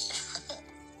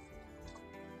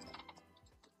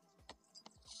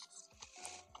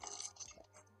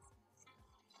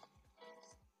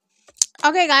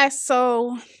 Okay, guys.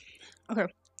 So,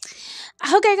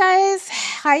 okay, guys.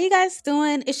 How you guys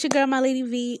doing? It's your girl, my lady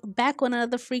V, back with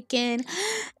another freaking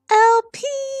LP.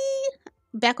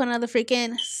 Back with another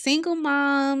freaking single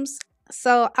moms.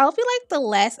 So I'll be like the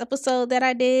last episode that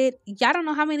I did. Y'all don't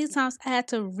know how many times I had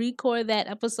to record that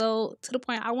episode to the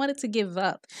point I wanted to give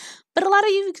up. But a lot of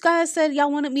you guys said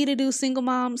y'all wanted me to do single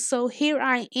moms. So here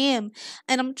I am.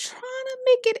 And I'm trying to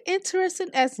make it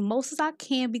interesting as most as I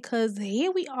can because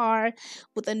here we are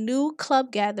with a new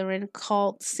club gathering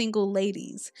called Single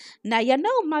Ladies. Now, y'all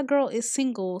know my girl is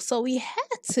single. So we had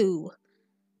to,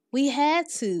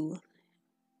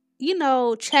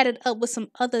 chat it up with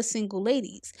some other single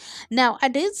ladies. Now, I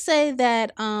did say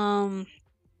that I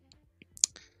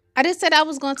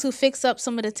was going to fix up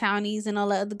some of the townies and all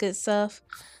that other good stuff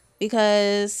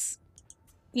because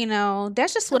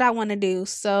that's just what I want to do.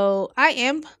 So I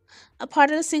am a part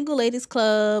of the single ladies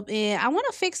club and I want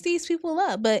to fix these people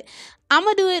up, but I'm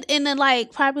gonna do it in a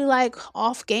probably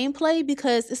off gameplay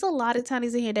because it's a lot of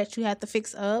townies in here that you have to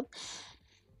fix up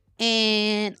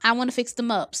and I want to fix them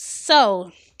up.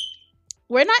 So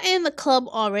we're not in the club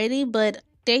already, but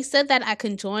they said that I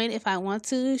can join if I want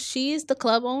to. She is the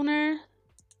club owner.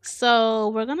 So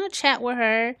we're going to chat with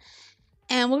her.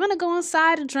 And we're going to go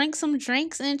inside and drink some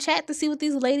drinks and chat to see what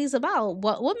these ladies about.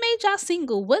 What made y'all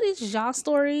single? What is y'all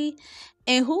story?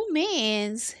 And who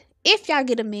mans, if y'all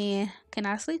get a man, can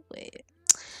I sleep with?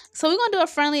 So we're going to do a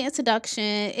friendly introduction.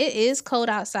 It is cold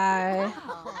outside.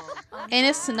 And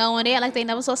it's snowing. They act like they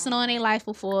never saw snow in their life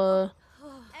before.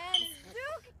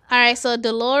 All right, so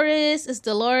Dolores is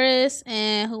Dolores,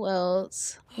 and who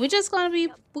else? We're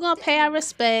gonna pay our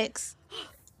respects,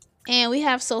 and we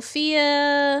have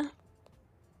Sophia.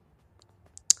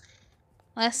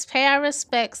 Let's pay our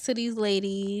respects to these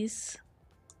ladies.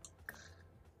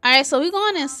 All right, so we're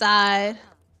going inside.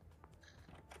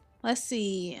 Let's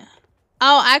see.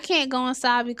 Oh, I can't go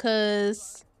inside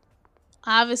because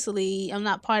obviously I'm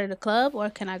not part of the club. Or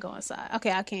can I go inside?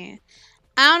 Okay, I can.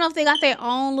 I don't know if they got their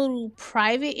own little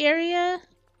private area.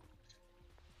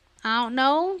 I don't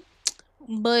know.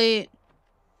 But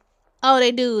oh,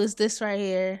 they do. Is this right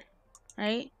here?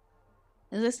 Right?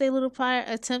 Is this their little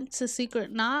private attempt to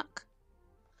secret knock?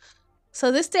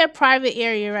 So this their private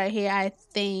area right here, I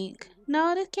think.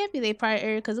 No, this can't be their private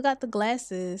area because it got the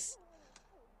glasses.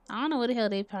 I don't know where the hell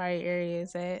their private area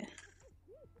is at.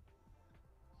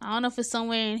 I don't know if it's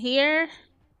somewhere in here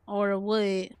or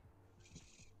what.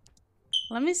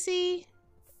 Let me see.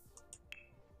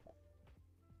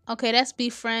 Okay, that's Be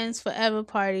Friends Forever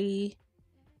Party.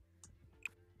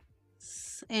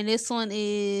 And this one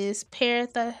is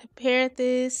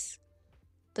Parathis,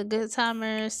 the Good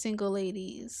Timers, Single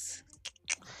Ladies.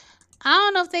 I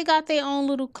don't know if they got their own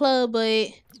little club, but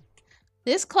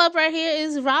this club right here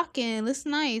is rocking. It's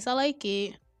nice. I like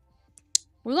it.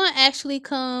 We're gonna actually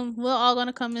come. We're all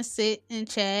gonna come and sit and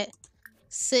chat.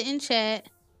 Sit and chat.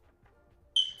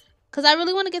 Cause I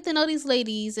really want to get to know these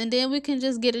ladies, and then we can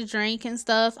just get a drink and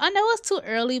stuff. I know it's too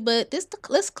early, but this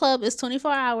club is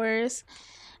 24 hours,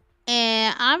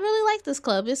 and I really like this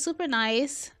club. It's super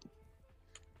nice.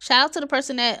 Shout out to the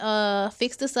person that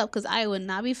fixed this up, cause I would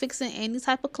not be fixing any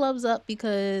type of clubs up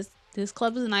because this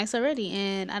club is nice already,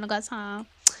 and I don't got time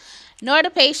nor the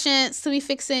patience to be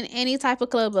fixing any type of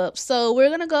club up. So we're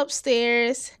gonna go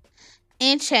upstairs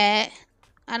and chat.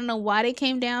 I don't know why they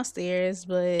came downstairs,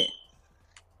 but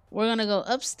we're gonna go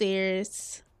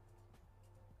upstairs.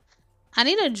 I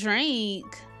need a drink.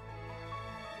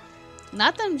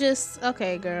 Not them just...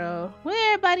 Okay, girl.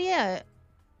 Where everybody at?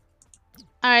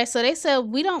 Alright, so they said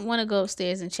we don't want to go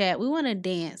upstairs and chat. We want to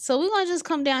dance. So we're gonna just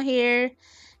come down here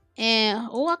and...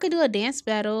 Oh, I could do a dance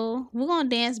battle. We're gonna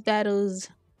dance battles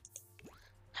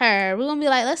her. We're gonna be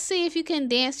like, let's see if you can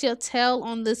dance your tail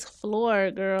on this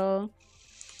floor, girl.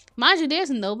 Mind you, there's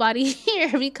nobody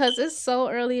here because it's so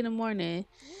early in the morning.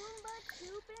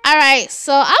 Alright,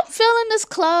 so I'm feeling this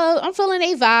club. I'm feeling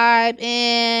a vibe.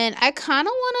 And I kind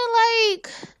of want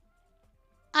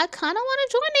to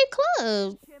join a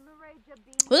club.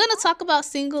 We're going to talk about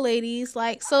single ladies.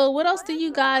 Like, so what else do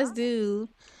you guys do?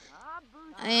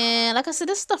 And like I said,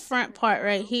 this is the front part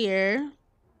right here.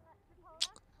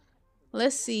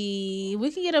 Let's see.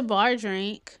 We can get a bar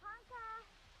drink.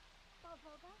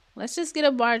 Let's just get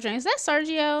a bar drink. Is that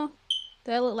Sergio?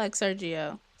 That look like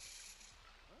Sergio.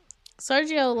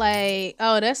 Sergio, like,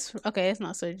 oh, that's okay. It's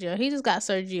not Sergio. He just got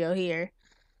Sergio here.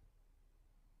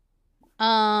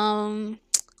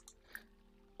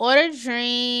 Order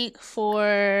drink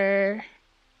for.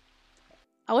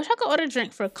 I wish I could order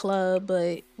drink for club,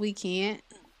 but we can't.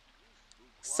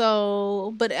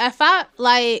 So, but if I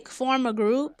like form a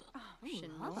group,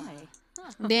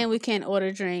 then we can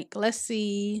order drink. Let's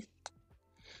see.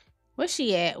 Where's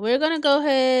she at? We're gonna go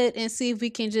ahead and see if we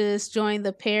can just join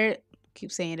the pair.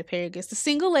 Keep saying the Paragus, the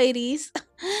single ladies.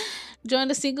 Join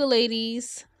the single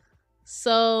ladies.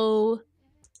 So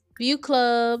view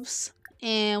clubs,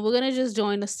 and we're gonna just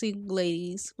join the single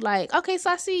ladies. Like, okay,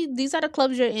 so I see these are the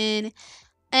clubs you're in,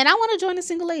 and I want to join the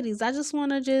single ladies. I just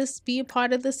want to just be a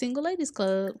part of the single ladies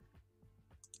club.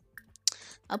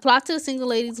 Apply to the single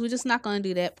ladies. We're just not gonna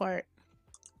do that part.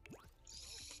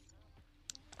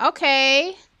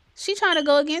 Okay, she trying to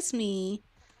go against me.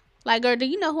 Like, girl, do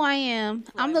you know who I am?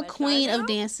 I'm the queen of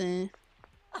dancing.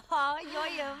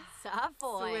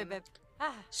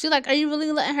 She like, are you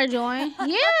really letting her join?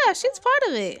 Yeah, she's part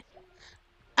of it.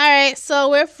 All right,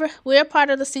 so we're part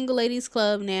of the single ladies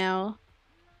club now,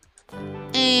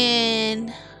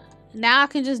 and now I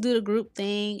can just do the group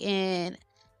thing and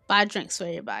buy drinks for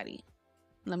everybody.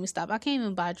 Let me stop. I can't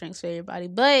even buy drinks for everybody,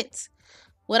 but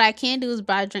what I can do is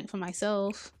buy a drink for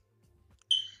myself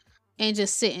and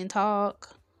just sit and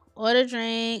talk. Order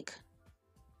drink.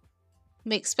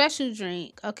 Make special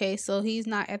drink. Okay, so he's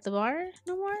not at the bar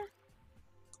no more?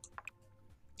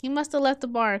 He must have left the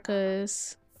bar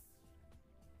because...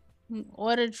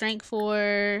 Order drink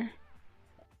for...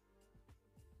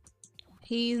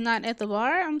 He's not at the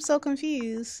bar? I'm so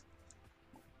confused.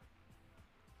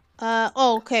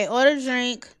 Oh, okay. Order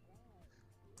drink.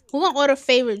 We're gonna order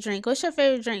favorite drink. What's your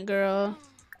favorite drink, girl?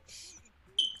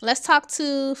 Let's talk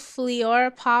to Fleora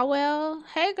Powell.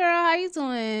 Hey girl, how you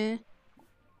doing?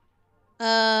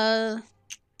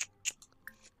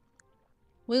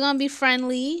 We're gonna be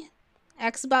friendly.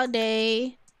 Ask about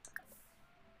day.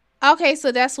 Okay,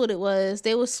 so that's what it was.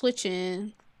 They were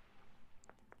switching.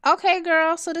 Okay,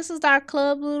 girl. So this is our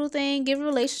club little thing. Give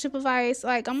relationship advice.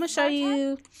 Like, I'm gonna show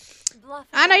you.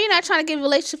 I know you're not trying to give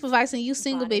relationship advice and you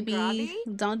single, baby.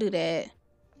 Don't do that.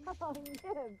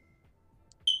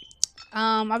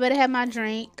 I better have my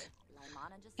drink.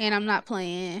 And I'm not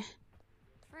playing.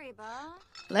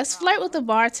 Let's flirt with the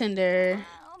bartender.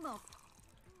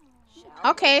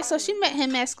 Okay, so she met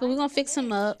him at school. We're gonna fix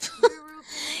him up.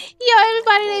 Yo,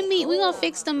 everybody they meet, we're gonna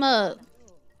fix them up.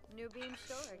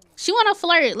 She wanna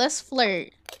flirt. Let's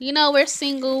flirt. You know, we're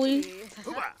single.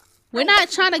 We're not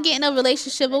trying to get in a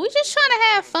relationship, but we're just trying to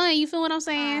have fun. You feel what I'm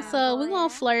saying? So we're gonna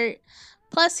flirt.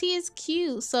 Plus, he is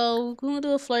cute. So we're gonna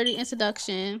do a flirty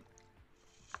introduction.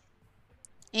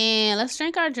 And let's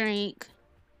drink our drink.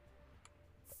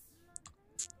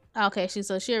 Okay, she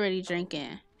already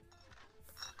drinking.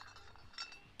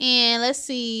 And let's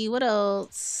see what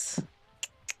else.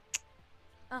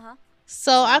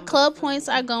 So our club points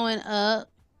are going up.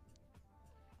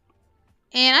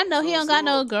 And I know he don't got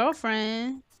no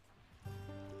girlfriend.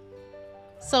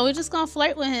 So we're just gonna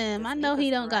flirt with him. I know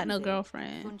he don't got no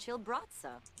girlfriend.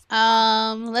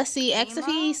 Let's see. Ask if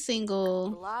he's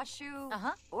single.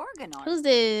 Who's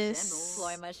this?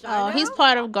 Oh, he's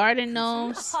part of Garden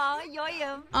Gnomes.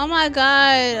 Oh my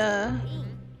god.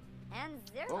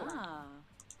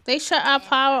 They shut our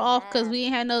power off because we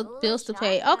ain't had no bills to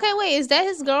pay. Okay, wait. Is that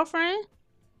his girlfriend?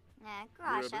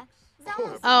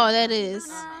 Oh, that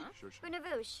is.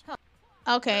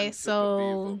 Okay,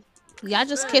 so y'all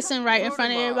just kissing right in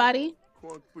front of everybody?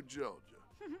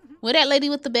 Where that lady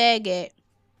with the bag at?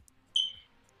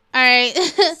 Alright.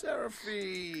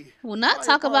 We'll not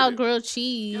talk about grilled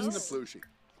cheese.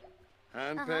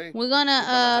 We're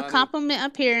gonna compliment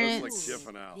appearance.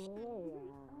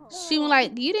 She was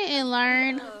like, you didn't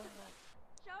learn.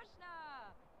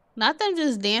 Not them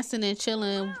just dancing and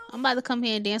chilling. I'm about to come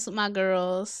here and dance with my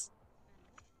girls.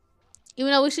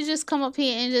 Even though we should just come up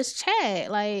here and just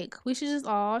chat. Like, we should just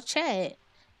all chat.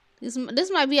 This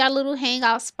might be our little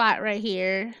hangout spot right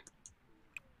here.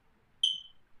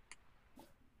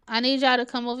 I need y'all to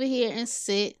come over here and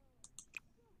sit.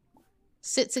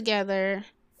 Sit together.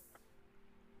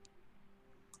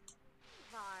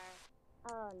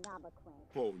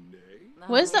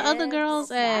 Where's the other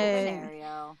girls at?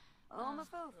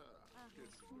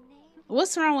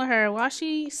 What's wrong with her? Why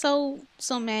she so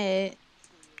mad?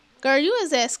 Girl, you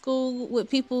is at school with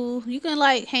people. You can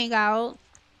like hang out.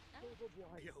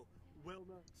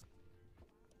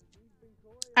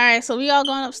 Alright, so we all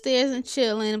going upstairs and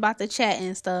chilling about the chat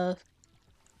and stuff.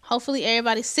 Hopefully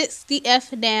everybody sits the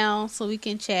F down so we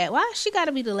can chat. Why she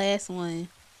gotta be the last one?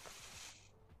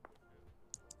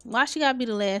 Why she gotta be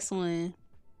the last one?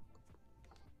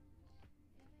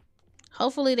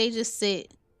 Hopefully they just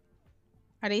sit.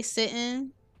 Are they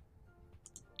sitting?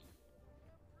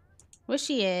 Where's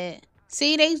she at?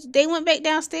 See, they went back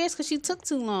downstairs because she took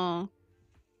too long.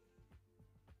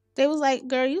 They was like,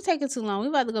 girl, you taking too long. We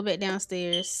about to go back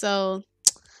downstairs. So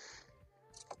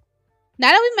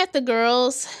now that we met the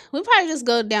girls, we probably just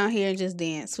go down here and just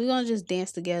dance. We're gonna just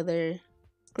dance together.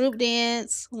 Group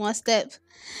dance, one step.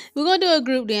 We're gonna do a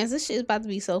group dance. This shit is about to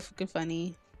be so freaking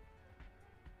funny.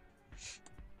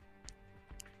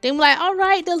 They were like, all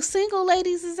right, the single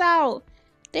ladies is out.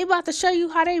 They about to show you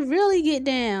how they really get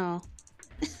down.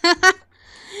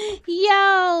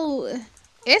 Yo,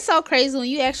 it's so crazy when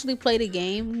you actually play the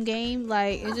game.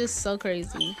 Like, it's just so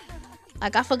crazy.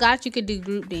 Like, I forgot you could do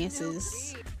group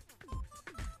dances.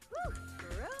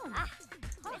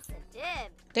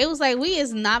 They was like, we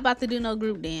is not about to do no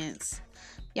group dance.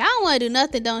 Y'all don't want to do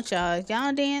nothing, don't y'all? Y'all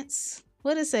don't dance?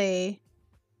 What it say?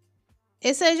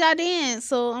 It says y'all dance,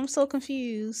 so I'm so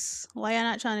confused. Why y'all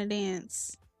not trying to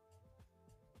dance?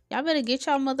 Y'all better get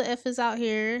y'all mother effers out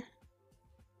here.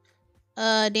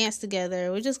 Dance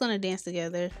together. We're just gonna dance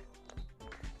together.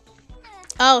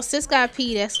 Oh, sis got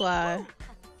pee, that's why.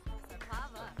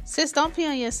 Sis, don't pee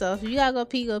on yourself. If you gotta go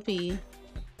pee, go pee.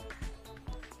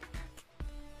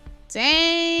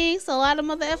 Dang, so a lot of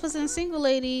mother effers and single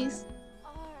ladies.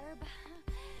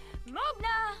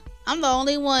 I'm the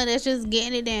only one that's just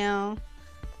getting it down.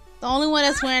 The only one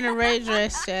that's wearing a red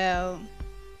dress, child.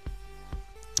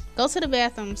 Go to the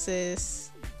bathroom,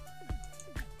 sis.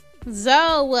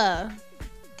 Zoe,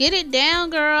 get it down,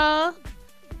 girl.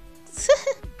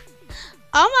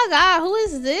 Oh my god, who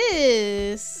is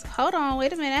this? Hold on,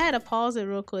 wait a minute. I had to pause it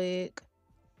real quick.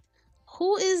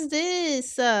 Who is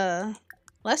this?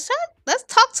 Let's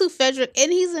talk to Frederick,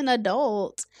 and he's an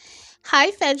adult.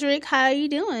 Hi, Frederick. How are you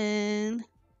doing?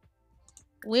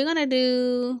 We're gonna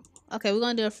do Okay, we're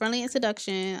gonna do a friendly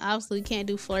introduction. Obviously, we can't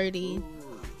do flirty.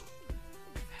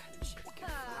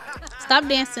 Stop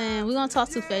dancing. We're gonna talk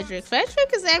to Frederick.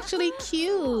 Frederick is actually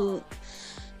cute.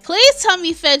 Please tell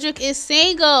me Frederick is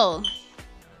single.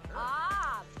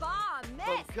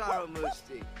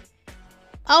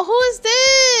 Oh, who is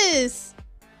this?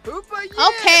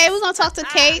 Okay, we're gonna talk to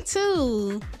Kate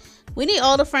too. We need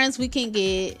all the friends we can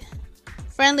get.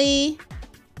 Friendly.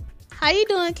 How you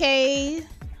doing, Kate?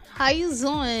 How you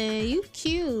doing? You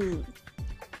cute.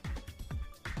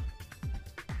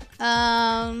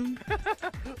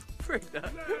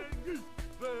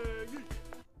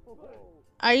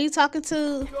 Are you talking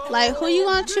to, like, who you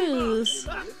gonna choose?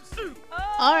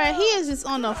 Alright, he is just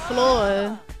on the floor.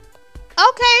 Okay,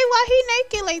 why he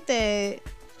naked like that?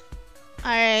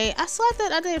 Alright, I saw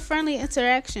that I did friendly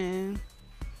interaction.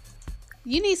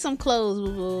 You need some clothes,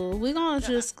 boo boo. We're gonna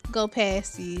just go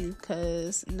past you,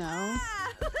 cause no.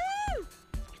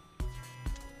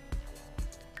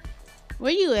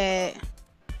 Where you at?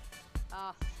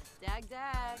 Oh, dag.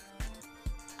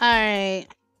 Alright.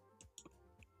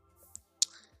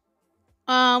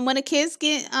 When the kids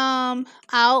get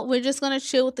out, we're just gonna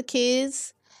chill with the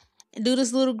kids and do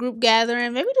this little group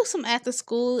gathering. Maybe do some after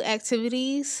school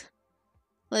activities.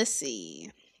 Let's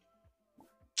see.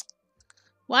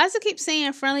 Why does it keep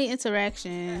saying friendly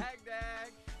interaction?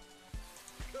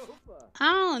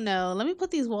 I don't know. Let me put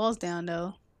these walls down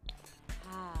though.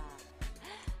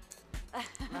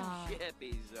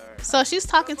 So she's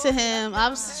talking to him.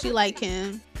 Obviously she like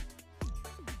him.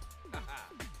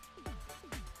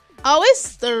 Oh,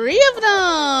 it's 3 of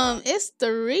them. It's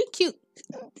 3 cute.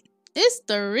 It's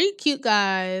 3 cute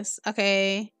guys.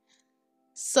 Okay.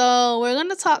 So we're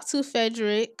gonna talk to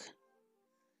Frederick.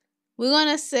 We're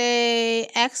gonna say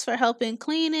ask for help in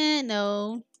cleaning.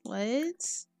 No.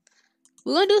 What?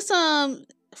 We're gonna do some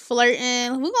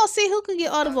flirting. We're gonna see who can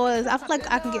get all the boys. I feel like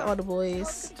I can get all the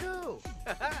boys.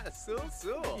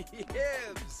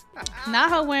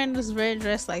 Not her wearing this red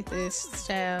dress like this,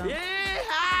 child.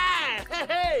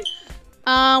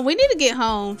 We need to get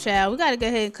home, child. We gotta go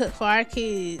ahead and cook for our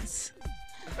kids.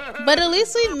 But at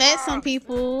least we met some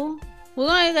people. We're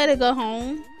gonna gotta go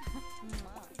home.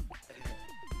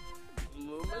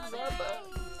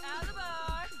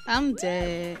 I'm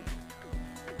dead.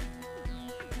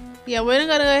 Yeah, we're gonna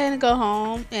go ahead and go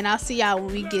home, and I'll see y'all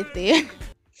when we get there.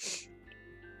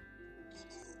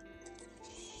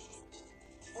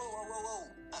 Whoa.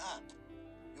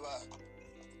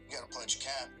 You gotta pledge your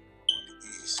cap. Look at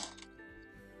these.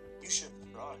 You should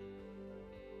have brought it.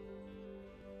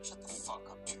 Shut the fuck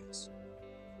up, Jules.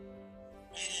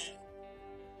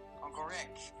 Uncle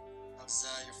Rick, how's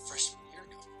your freshman year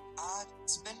going?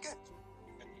 It's been good.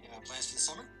 Any plans for the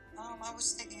summer? I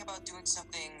was thinking about doing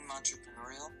something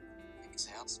entrepreneurial. Making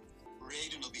sales.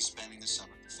 Raiden will be spending the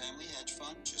summer at the family hedge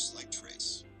fund, just like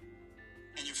Trace.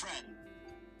 And your friend,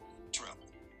 Terrell.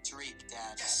 Tariq,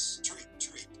 Dad. Yes, Tariq.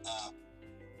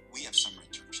 We have summer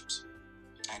internships.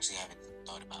 I actually haven't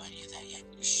thought about any of that yet.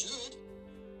 You should.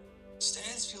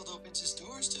 Stansfield opens its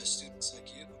doors to students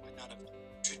like you who might not have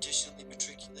traditionally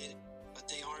matriculated, but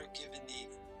they aren't given the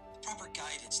proper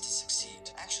guidance to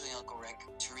succeed. Actually, Uncle Rick,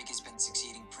 Tariq has been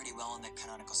succeeding pretty well in the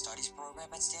Canonical Studies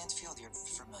program at Stansfield. You're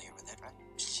familiar with it, right?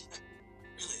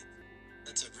 Really?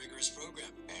 That's a rigorous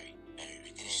program. Very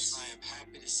rigorous. I am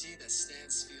happy to see that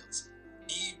Stansfield's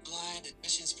need-blind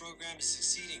admissions program is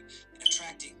succeeding in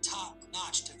attracting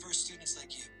top-notch diverse students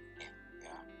like you. Yeah.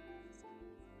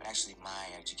 But actually, my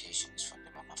education is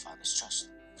funded by my father's trust.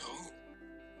 Oh?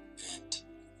 And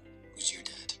who's your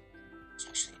dad? He's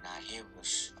actually not here with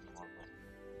us anymore, but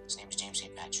his name is James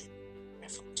St. Patrick. Ran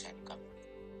for lieutenant governor.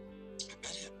 I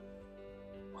met him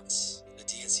once at a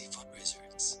DNC fundraiser.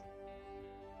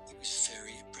 It was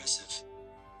very impressive.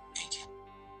 Thank you.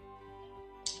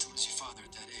 To lose your father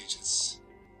at that age, it's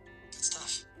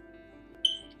tough.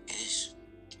 It is.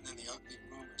 And then the ugly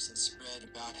rumors that spread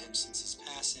about him since his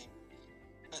passing,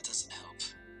 that doesn't help.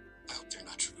 I hope they're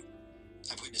not true.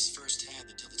 I've witnessed firsthand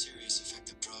the deleterious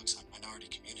effect of drugs on minority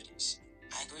communities.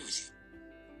 I agree with you.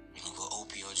 Look what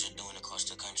opioids are doing across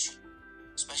the country,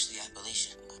 especially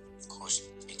Appalachia. Of course,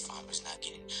 Big Pharma's not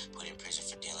getting put in prison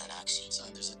for dealing oxy.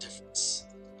 Son, there's a difference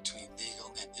between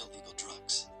legal and illegal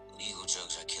drugs. Legal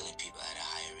drugs are killing people at a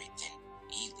higher rate than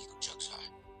illegal drugs are.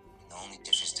 The only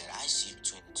difference that I see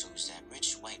between the two is that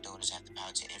rich white donors have the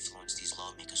power to influence these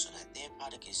lawmakers so that their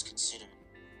product is considered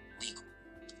legal.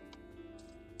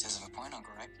 Does have a point,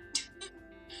 Uncle Rick?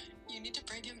 You need to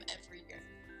bring him every year.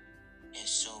 And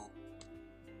so,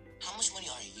 how much money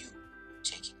are you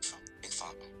taking from Big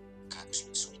Pharma,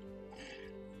 Congressman Sweeney?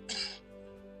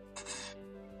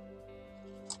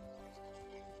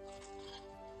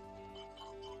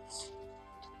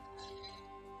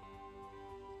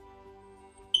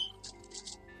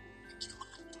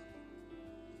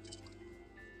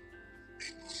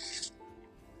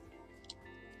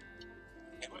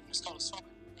 It's called a song.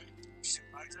 Shit,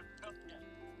 bodies up. Yeah.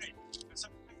 Hey, what's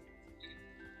up?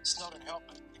 Snowden help.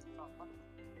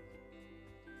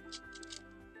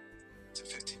 It's a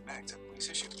 15 mag. It's a police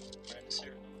issue. Brandon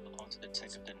serial number belongs to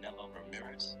Detective Danilo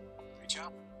Ramirez. Great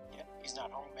job. Yeah, he's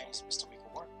not home, man. He's missed a week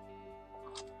of work.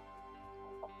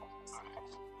 Alright.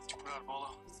 Did you put out a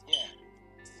bolo? Yeah.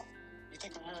 You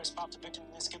think Ramirez popped a victim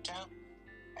in this skip town?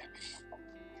 Maybe.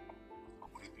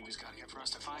 What do you think he's got here for us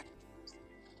to find?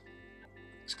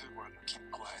 It's good work. Keep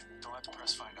it quiet. Don't let the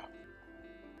press find out.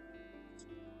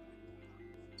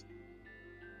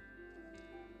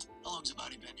 How long's the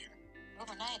body been here?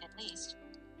 Overnight, at least.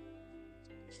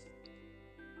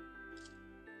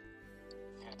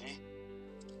 Yeah, D?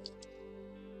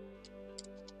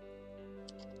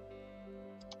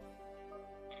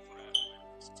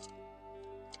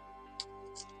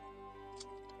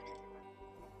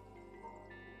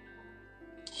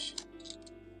 Shit.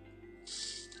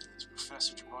 It's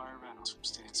Professor Jabari Reynolds from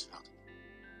Stansfield.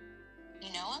 You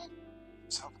know him?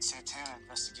 He's helping Santana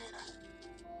investigate a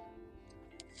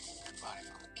body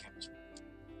from the campus.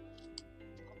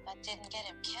 But didn't get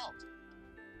him killed.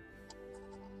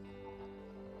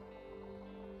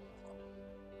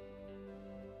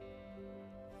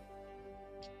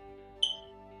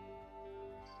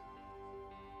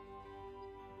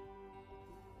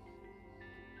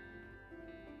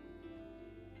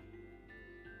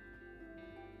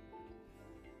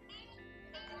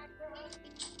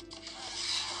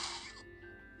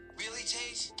 Really,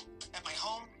 Tate? At my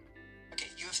home? Okay,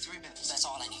 you have 3 minutes. That's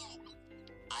all I need.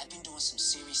 I've been doing some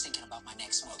serious thinking about my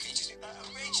next move. Okay, just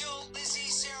Rachel, Lizzie,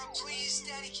 Sarah, please.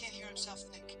 Daddy can't hear himself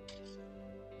think.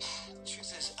 The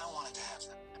truth is, I wanted to have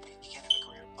them. I mean, you can't have a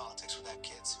career in politics without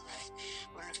kids, right?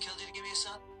 Would it have killed you to give me a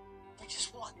son? We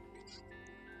just won.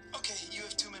 Okay, you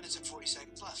have 2 minutes and 40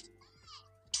 seconds left.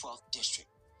 12th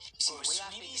district. You see, Oh, we have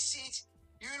to- Sweeney's seat?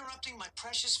 You're interrupting my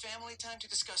precious family time to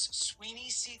discuss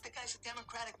Sweeney's seat? The guy's a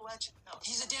Democratic legend. No,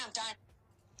 He's a damn dime.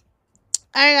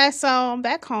 Alright, guys, so I'm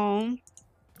back home.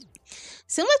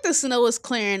 Seemed like the snow was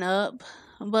clearing up,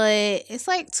 but it's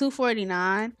like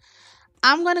 2:49.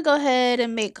 I'm gonna go ahead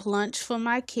and make lunch for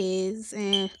my kids.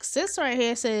 And sis right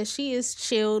here says she is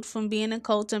chilled from being in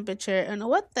cold temperature. And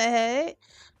what the heck?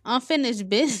 Unfinished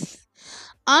business.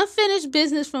 Unfinished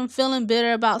business from feeling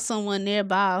bitter about someone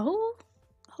nearby. Who,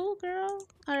 girl?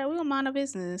 Alright, we're gonna mind our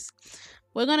business.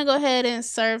 We're gonna go ahead and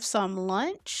serve some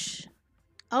lunch.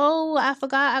 Oh, I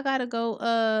forgot I gotta go.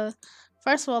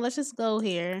 First of all, let's just go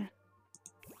here.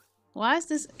 Why is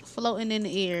this floating in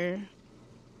the air?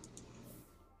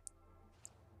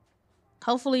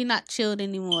 Hopefully not chilled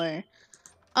anymore.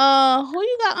 Who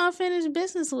you got unfinished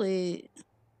business with?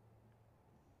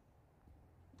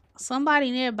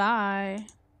 Somebody nearby.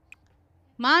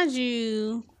 Mind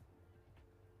you,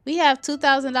 we have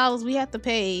 $2,000 we have to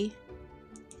pay.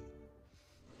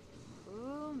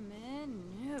 Ooh, man,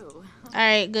 no.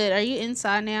 Alright, good. Are you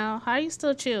inside now? How are you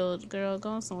still chilled, girl?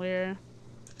 Going somewhere.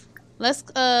 Let's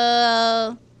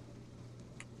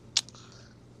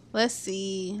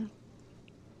see.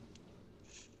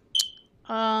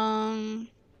 We're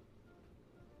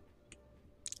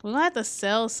gonna have to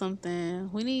sell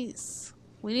something. We need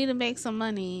to make some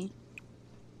money.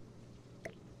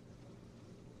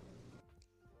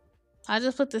 I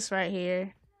just put this right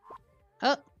here.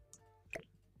 Oh,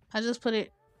 I just put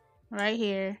it right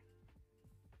here.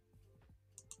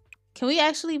 Can we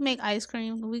actually make ice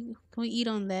cream? Can we eat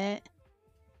on that?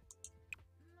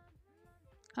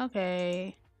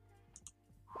 Okay.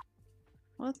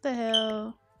 What the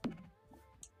hell?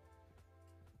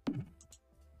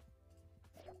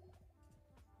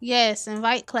 Yes,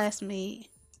 invite classmate.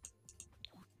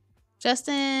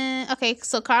 Justin. Okay,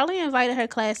 so Carly invited her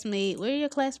classmate. Where your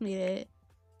classmate at?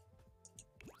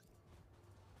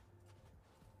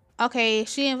 Okay,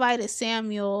 she invited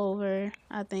Samuel over,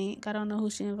 I think. I don't know who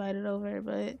she invited over,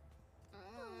 but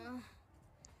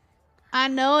I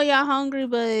know y'all hungry,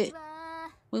 but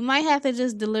we might have to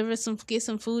just get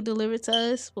some food delivered to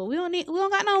us. But we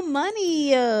don't got no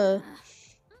money.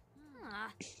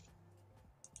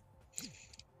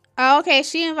 Oh, okay,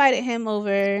 she invited him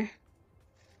over.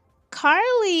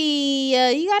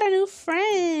 Carly, you got a new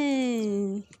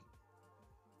friend.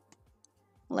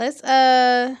 Let's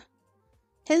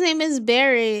his name is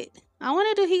Barrett. I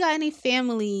wonder if he got any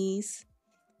families.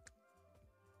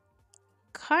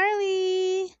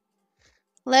 Carly,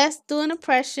 let's do an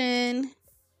impression.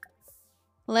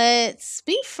 Let's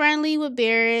be friendly with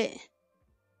Barrett.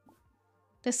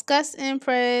 Discuss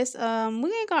impress. We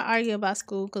ain't gonna argue about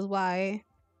school, cause why?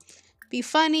 Be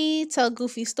funny, tell a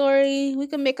goofy story. We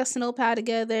can make a snow pile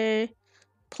together.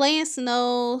 Play in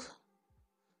snow.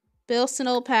 Build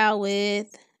snow pile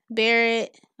with.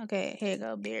 Barrett. Okay, here you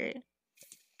go, Barrett.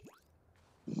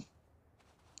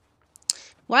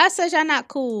 Why says y'all not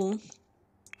cool?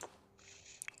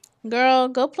 Girl,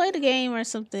 go play the game or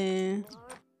something.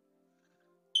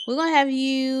 We're gonna have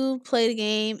you play the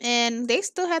game, and they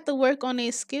still have to work on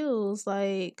their skills.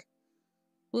 Like,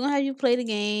 we're gonna have you play the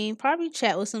game, probably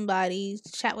chat with somebody,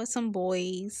 chat with some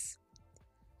boys.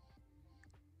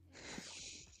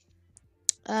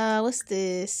 What's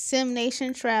this? Sim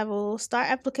Nation Travel. Start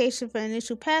application for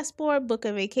initial passport, book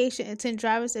a vacation, attend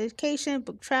driver's education,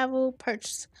 book travel,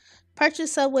 purchase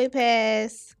subway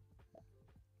pass.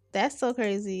 That's so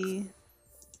crazy.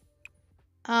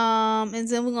 And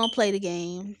then we're gonna play the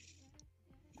game.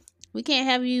 We can't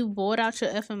have you bored out your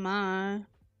effing mind.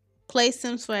 Play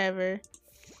Sims Forever.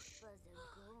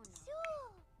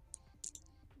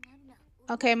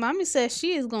 Okay, mommy says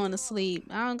she is going to sleep.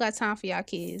 I don't got time for y'all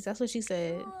kids. That's what she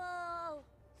said.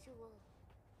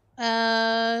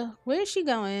 Where is she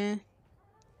going?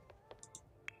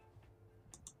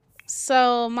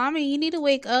 So, mommy, you need to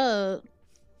wake up.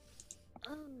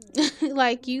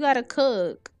 Like, you gotta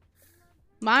cook.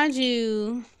 Mind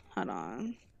you, hold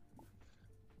on.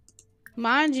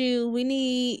 Mind you, we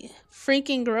need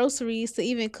freaking groceries to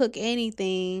even cook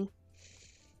anything.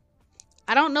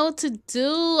 I don't know what to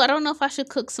do. I don't know if I should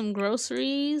cook some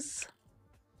groceries.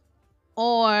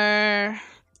 Or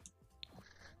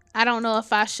I don't know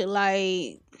if I should,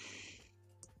 like,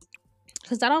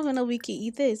 because I don't even know if we can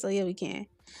eat this. Oh, yeah, we can.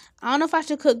 I don't know if I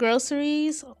should cook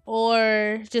groceries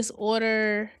or just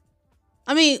order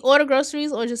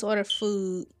groceries or just order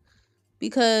food.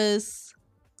 Because,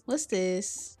 what's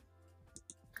this?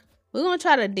 We're going to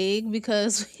try to dig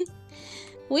because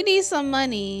we need some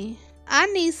money. I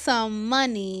need some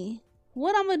money.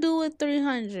 What I'm going to do with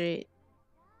 300?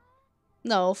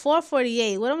 No,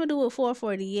 448. What I'm going to do with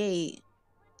 448?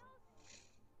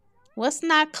 What's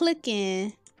not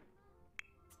clicking?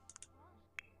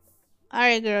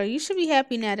 Alright, girl. You should be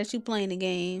happy now that you're playing the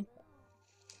game.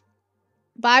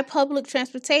 Buy public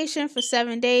transportation for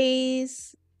 7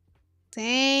 days.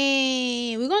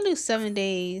 Dang. We're going to do 7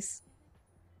 days.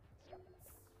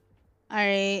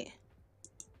 Alright.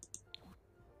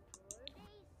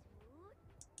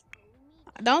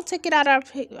 Don't take it out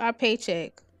our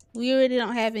paycheck. We already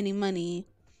don't have any money.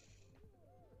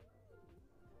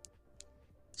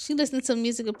 She listening to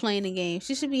music and playing the game.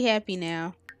 She should be happy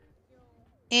now.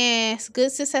 And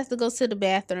good sis has to go to the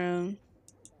bathroom.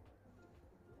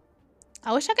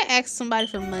 I wish I could ask somebody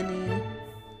for money.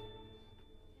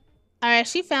 Alright,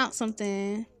 she found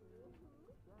something.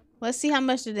 Let's see how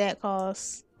much did that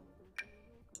cost.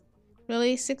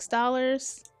 Really?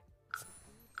 $6?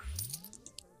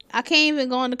 I can't even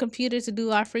go on the computer to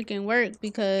do our freaking work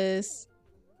because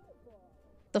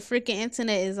the freaking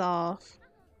internet is off.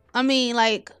 I mean,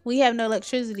 like, we have no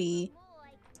electricity.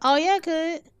 Oh, yeah, I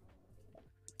could.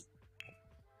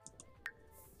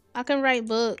 I can write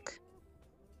book.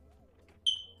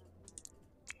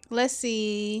 Let's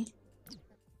see.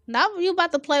 Now you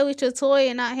about to play with your toy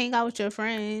and not hang out with your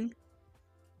friend.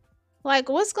 Like,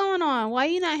 what's going on? Why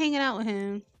you not hanging out with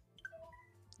him?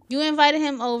 You invited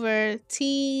him over.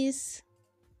 Tease.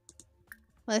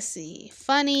 Let's see.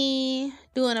 Funny.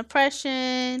 Do an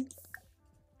impression.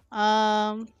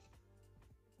 Y'all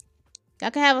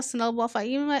can have a snowball fight.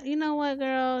 You know what,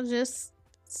 girl? Just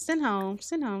send home.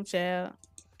 Send home, child.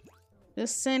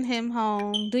 Just send him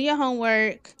home. Do your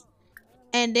homework.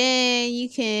 And then you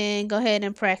can go ahead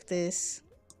and practice.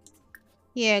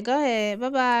 Yeah, go ahead.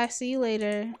 Bye-bye. See you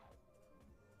later.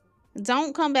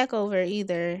 Don't come back over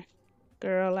either.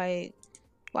 Girl, like,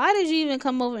 why did you even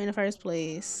come over in the first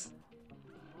place?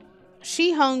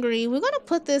 She hungry. We're gonna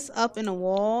put this up in a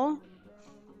wall.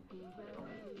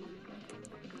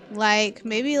 Like,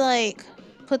 maybe, like,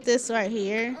 put this right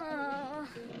here.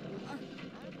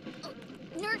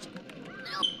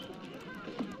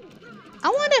 I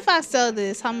wonder if I sell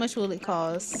this, how much will it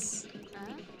cost?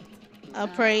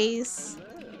 Appraise.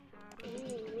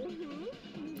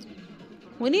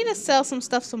 We need to sell some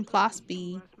stuff, some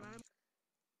Plospy.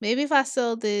 Maybe if I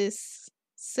sell this,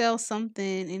 sell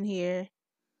something in here.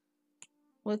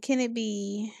 What can it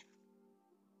be?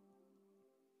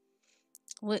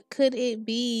 What could it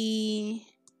be?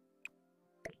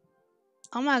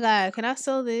 Oh my god, can I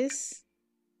sell this?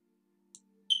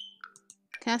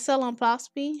 Can I sell on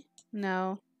Plospy?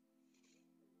 No.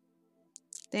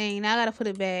 Dang, now I gotta put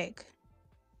it back.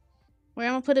 Where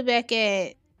I'm gonna put it back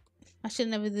at? I should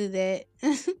never do that.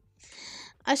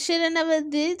 I should have never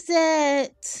did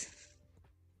that.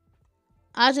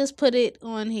 I'll just put it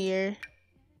on here.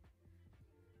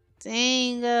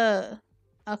 Dang.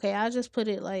 Okay, I'll just put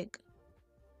it like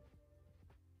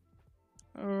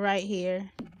right here.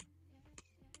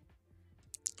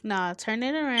 Nah, turn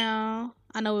it around.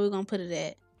 I know where we're gonna put it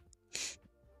at.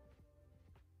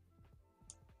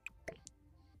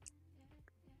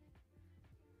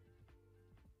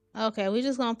 Okay, we're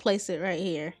just gonna place it right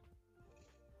here.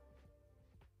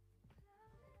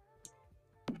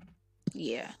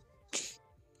 Yeah.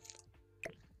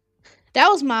 That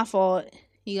was my fault,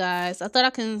 you guys. I thought I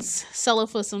can sell it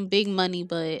for some big money,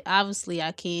 but obviously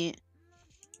I can't.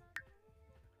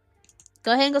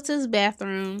 Go ahead and go to this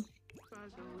bathroom.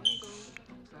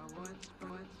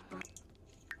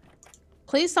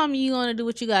 Please tell me you're gonna do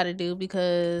what you gotta do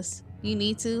because you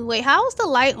need to. Wait, how is the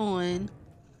light on?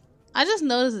 I just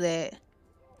noticed that.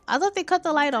 I thought they cut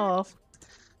the light off.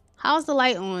 How's the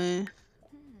light on?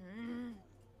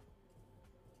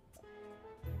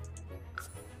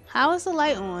 How is the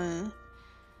light on?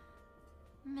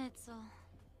 Mitzel.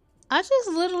 I just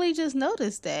literally just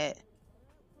noticed that.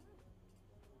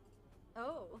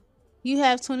 Oh. You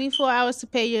have 24 hours to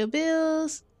pay your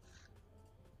bills.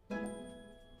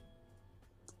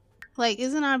 Like,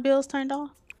 isn't our bills turned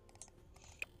off?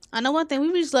 I know one thing, we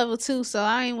reached level 2, so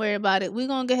I ain't worried about it. We're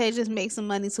gonna go ahead and just make some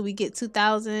money till we get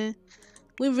 2,000.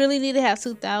 We really need to have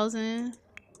 2,000.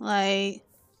 Like,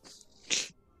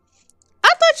 I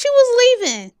thought she was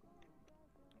leaving.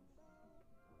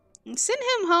 Send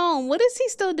him home. What is he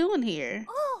still doing here?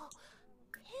 Oh.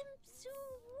 Him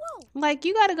Like,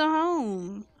 you gotta go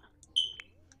home.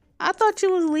 I thought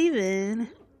you was leaving.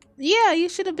 Yeah, you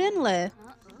should have been left.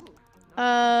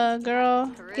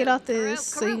 Girl, get off this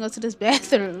so you can go to this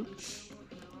bathroom.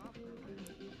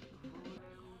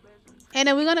 And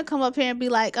then we're gonna come up here and be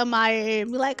like Amaya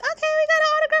and be like, okay, we got an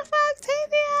autograph for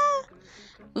Octavia.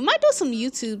 We might do some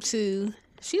YouTube too.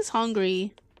 She's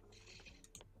hungry.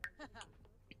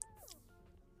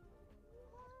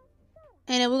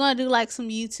 And then we're gonna do like some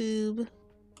YouTube.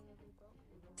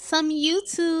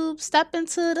 Step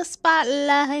into the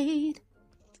spotlight.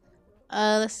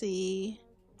 Let's see.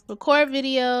 Record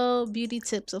video, beauty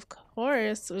tips, of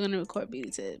course. We're gonna record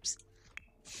beauty tips.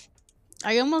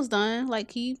 Are you almost done? Like,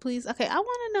 can you please? Okay, I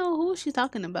want to know who she's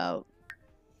talking about.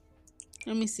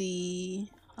 Let me see.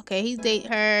 Okay, he's date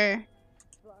her.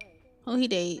 Who he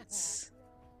dates?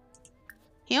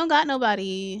 He don't got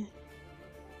nobody.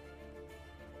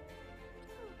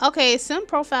 Okay, Sim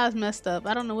profile is messed up.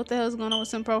 I don't know what the hell is going on with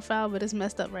Sim profile, but it's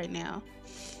messed up right now.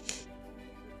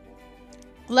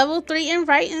 Level 3 in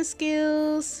writing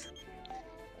skills.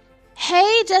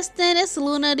 Hey Justin, it's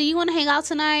Luna. Do you want to hang out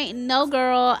tonight? No,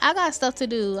 girl. I got stuff to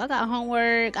do. I got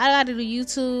homework. I got to do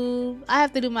YouTube. I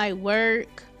have to do my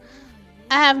work.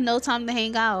 I have no time to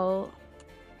hang out.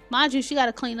 Mind you, she got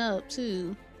to clean up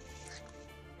too.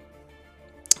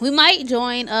 We might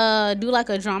join, do like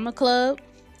a drama club.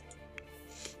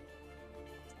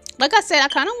 Like I said, I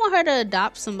kind of want her to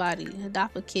adopt somebody.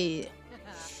 Adopt a kid.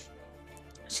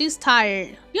 She's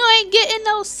tired. You ain't getting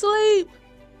no sleep.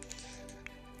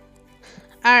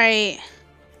 Alright.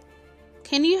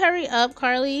 Can you hurry up,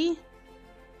 Carly?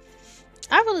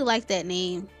 I really like that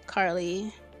name,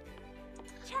 Carly.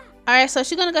 Alright, so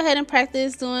she's gonna go ahead and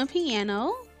practice doing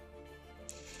piano.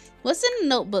 What's in the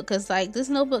notebook? Because, like, this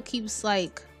notebook keeps,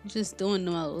 like, just doing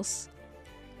the most.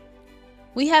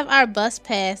 We have our bus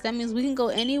pass. That means we can go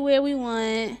anywhere we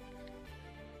want.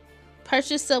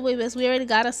 Purchase subway bus. We already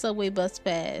got a subway bus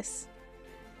pass.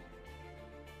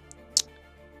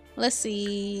 Let's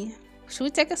see. Should we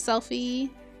take a selfie?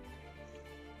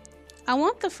 I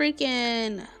want the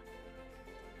freaking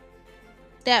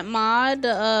that mod,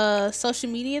 the social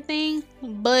media thing,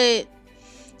 but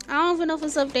I don't even know if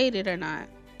it's updated or not.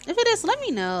 If it is, let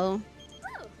me know.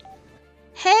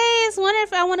 Hey, I was wondering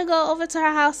if I want to go over to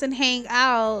her house and hang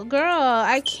out. Girl,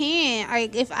 I can't.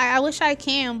 I wish I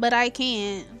can, but I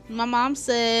can't. My mom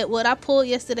said what I pulled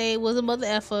yesterday was a mother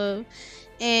effer,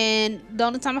 and the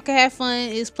only time I can have fun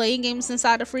is playing games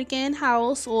inside the freaking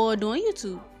house or doing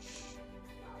YouTube.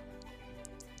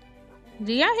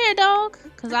 Do y'all hear a dog?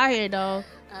 Cause I hear a dog.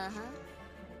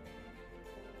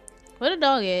 Where the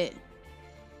dog at?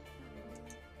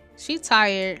 She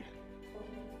tired.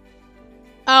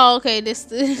 Oh, okay. This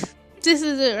is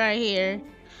it right here.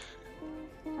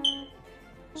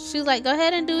 She's like, go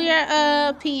ahead and do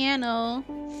your piano.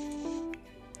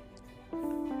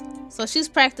 So she's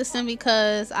practicing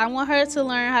because I want her to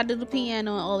learn how to do the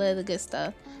piano and all that other good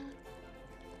stuff.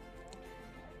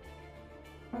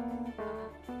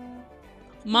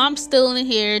 Mom's still in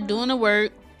here doing the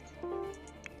work.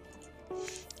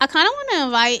 I kind of want to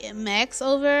invite Max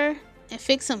over and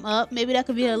fix him up. Maybe that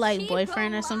could be her like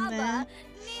boyfriend or something.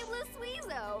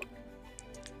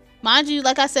 Mind you,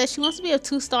 like I said, she wants to be a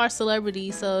 2-star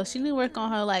celebrity, so she need to work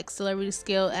on her like celebrity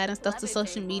skill, adding stuff to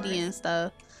social media and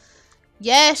stuff.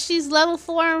 Yeah, she's level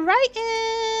 4 in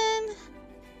writing.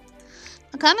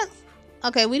 I'm kind of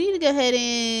okay. We need to go ahead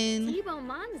and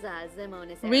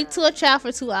read to a child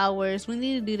for 2 hours. We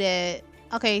need to do that.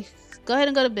 Okay, go ahead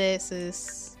and go to bed,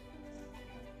 sis.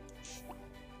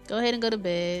 Go ahead and go to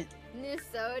bed.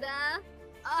 Nusoda.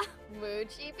 Ah,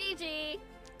 Moochie Peachy.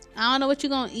 I don't know what you're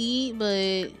gonna eat, but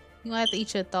you gonna have to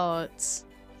eat your thoughts.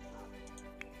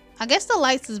 I guess the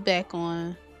lights is back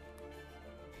on.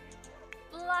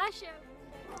 Flash.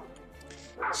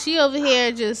 She over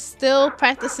here just still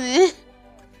practicing.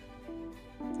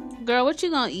 Girl, what you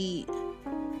gonna eat?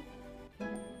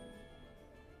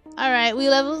 Alright, we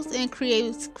levels in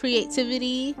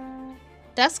creativity.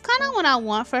 That's kind of what I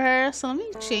want for her. So let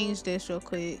me change this real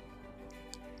quick.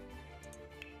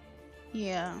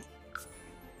 Yeah.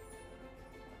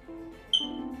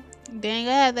 Dang,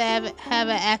 I have to have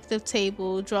an active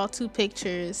table, draw 2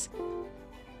 pictures.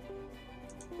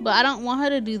 But I don't want her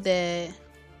to do that.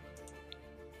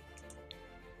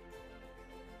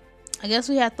 I guess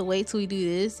we have to wait till we do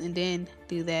this and then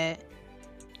do that.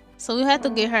 So we have to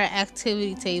get her an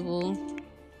activity table.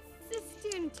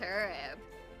 Sistun Turib.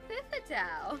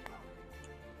 Pipatao.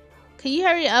 Can you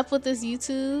hurry up with this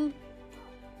YouTube?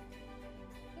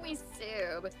 We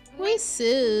sub. We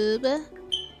sub.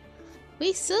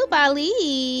 We sub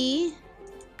Ali.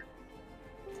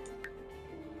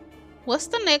 What's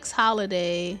the next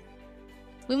holiday?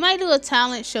 We might do a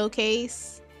talent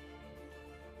showcase.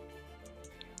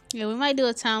 Yeah, we might do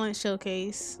a talent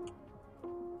showcase.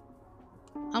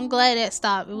 I'm glad that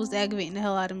stopped. It was aggravating the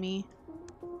hell out of me.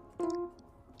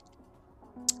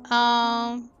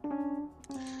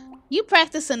 You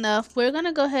practice enough. We're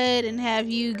gonna go ahead and have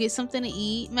you get something to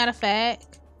eat. Matter of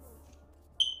fact,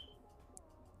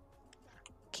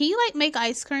 can you like make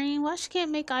ice cream? Why she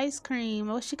can't make ice cream?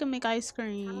 I wish she could make ice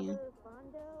cream.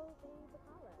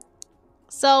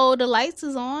 So the lights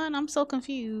is on. I'm so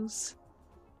confused.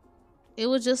 It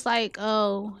was just like,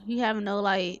 oh, you have no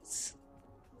lights.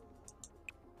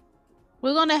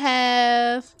 We're gonna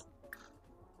have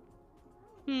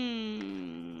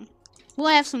we'll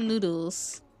have some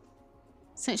noodles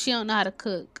since she don't know how to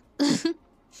cook.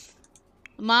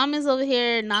 Mom is over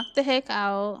here knocked the heck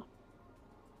out.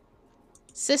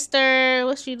 Sister,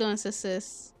 what's she doing,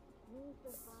 sis?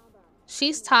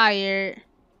 She's tired.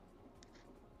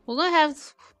 We're gonna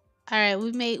have alright,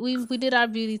 we did our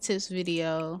beauty tips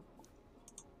video.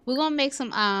 We're gonna make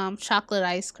some chocolate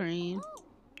ice cream.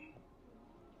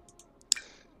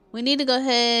 We need to go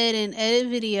ahead and edit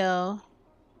video.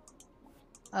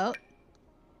 Oh.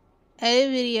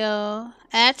 Edit video.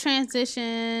 Add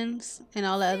transitions. And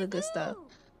all that other good stuff.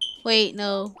 Wait,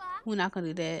 no. We're not gonna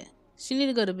do that. She need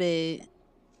to go to bed.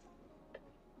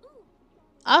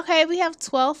 Okay, we have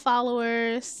 12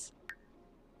 followers.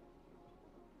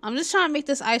 I'm just trying to make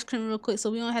this ice cream real quick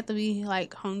so we don't have to be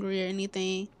like hungry or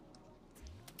anything.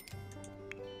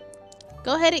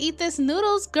 Go ahead and eat this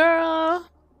noodles, girl.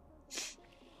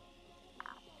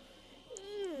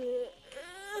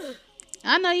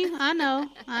 I know you. I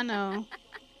know.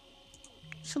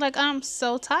 She's like, I'm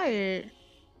so tired.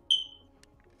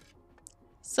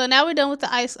 So now we're done with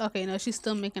the ice. Okay, no, she's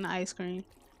still making the ice cream.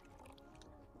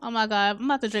 Oh my god, I'm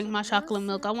about to drink my chocolate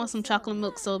milk. I want some chocolate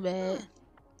milk so bad.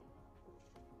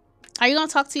 Are you gonna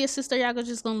talk to your sister? Y'all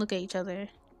just gonna look at each other.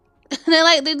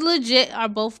 they legit are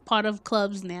both part of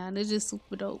clubs now. They're just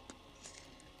super dope.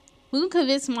 We can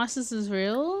convince my sister's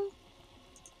real.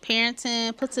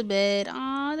 Parenting, put to bed.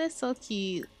 Aw, that's so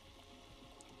cute.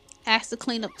 Ask to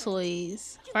clean up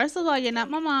toys. First of all, you're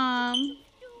not my mom.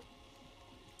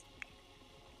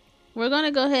 We're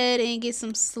gonna go ahead and get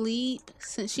some sleep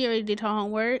since she already did her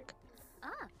homework.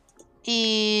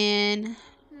 And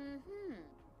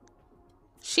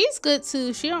she's good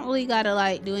too. She don't really gotta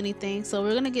like do anything. So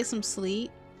we're gonna get some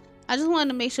sleep. I just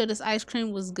wanted to make sure this ice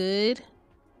cream was good.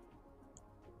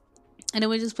 And then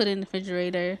we just put it in the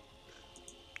refrigerator.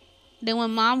 Then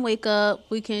when mom wake up,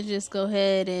 we can just go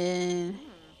ahead and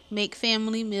make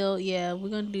family meal. Yeah, we're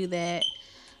gonna do that.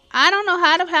 I don't know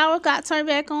how the power got turned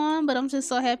back on, but I'm just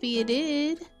so happy it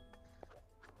did.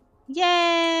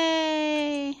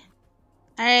 Yay!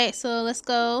 Alright, so let's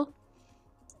go.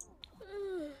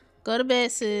 Go to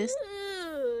bed, sis.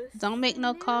 Don't make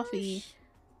no coffee.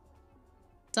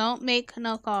 Don't make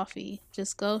no coffee.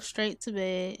 Just go straight to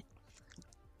bed.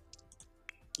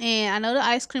 And I know the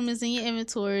ice cream is in your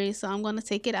inventory, so I'm going to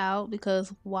take it out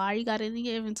because why you got it in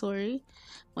your inventory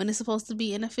when it's supposed to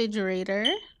be in the refrigerator?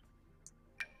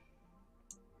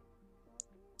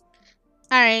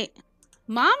 Alright.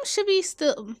 Mom is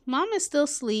still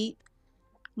asleep,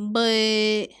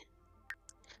 but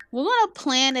we're gonna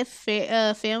plan a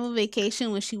family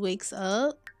vacation when she wakes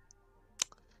up.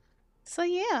 So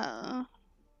yeah,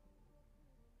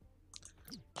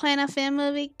 plan a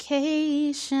family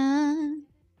vacation.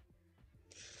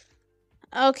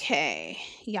 Okay,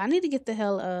 y'all need to get the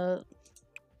hell up.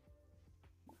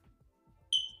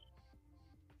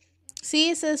 See,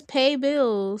 it says pay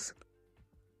bills.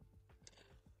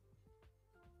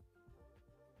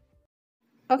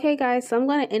 Okay, guys, so I'm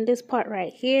going to end this part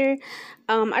right here.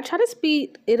 I try to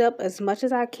speed it up as much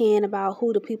as I can about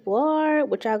who the people are,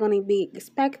 which y'all going to be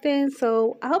expecting.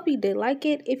 So I hope you did like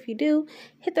it. If you do,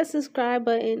 hit the subscribe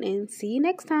button and see you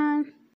next time.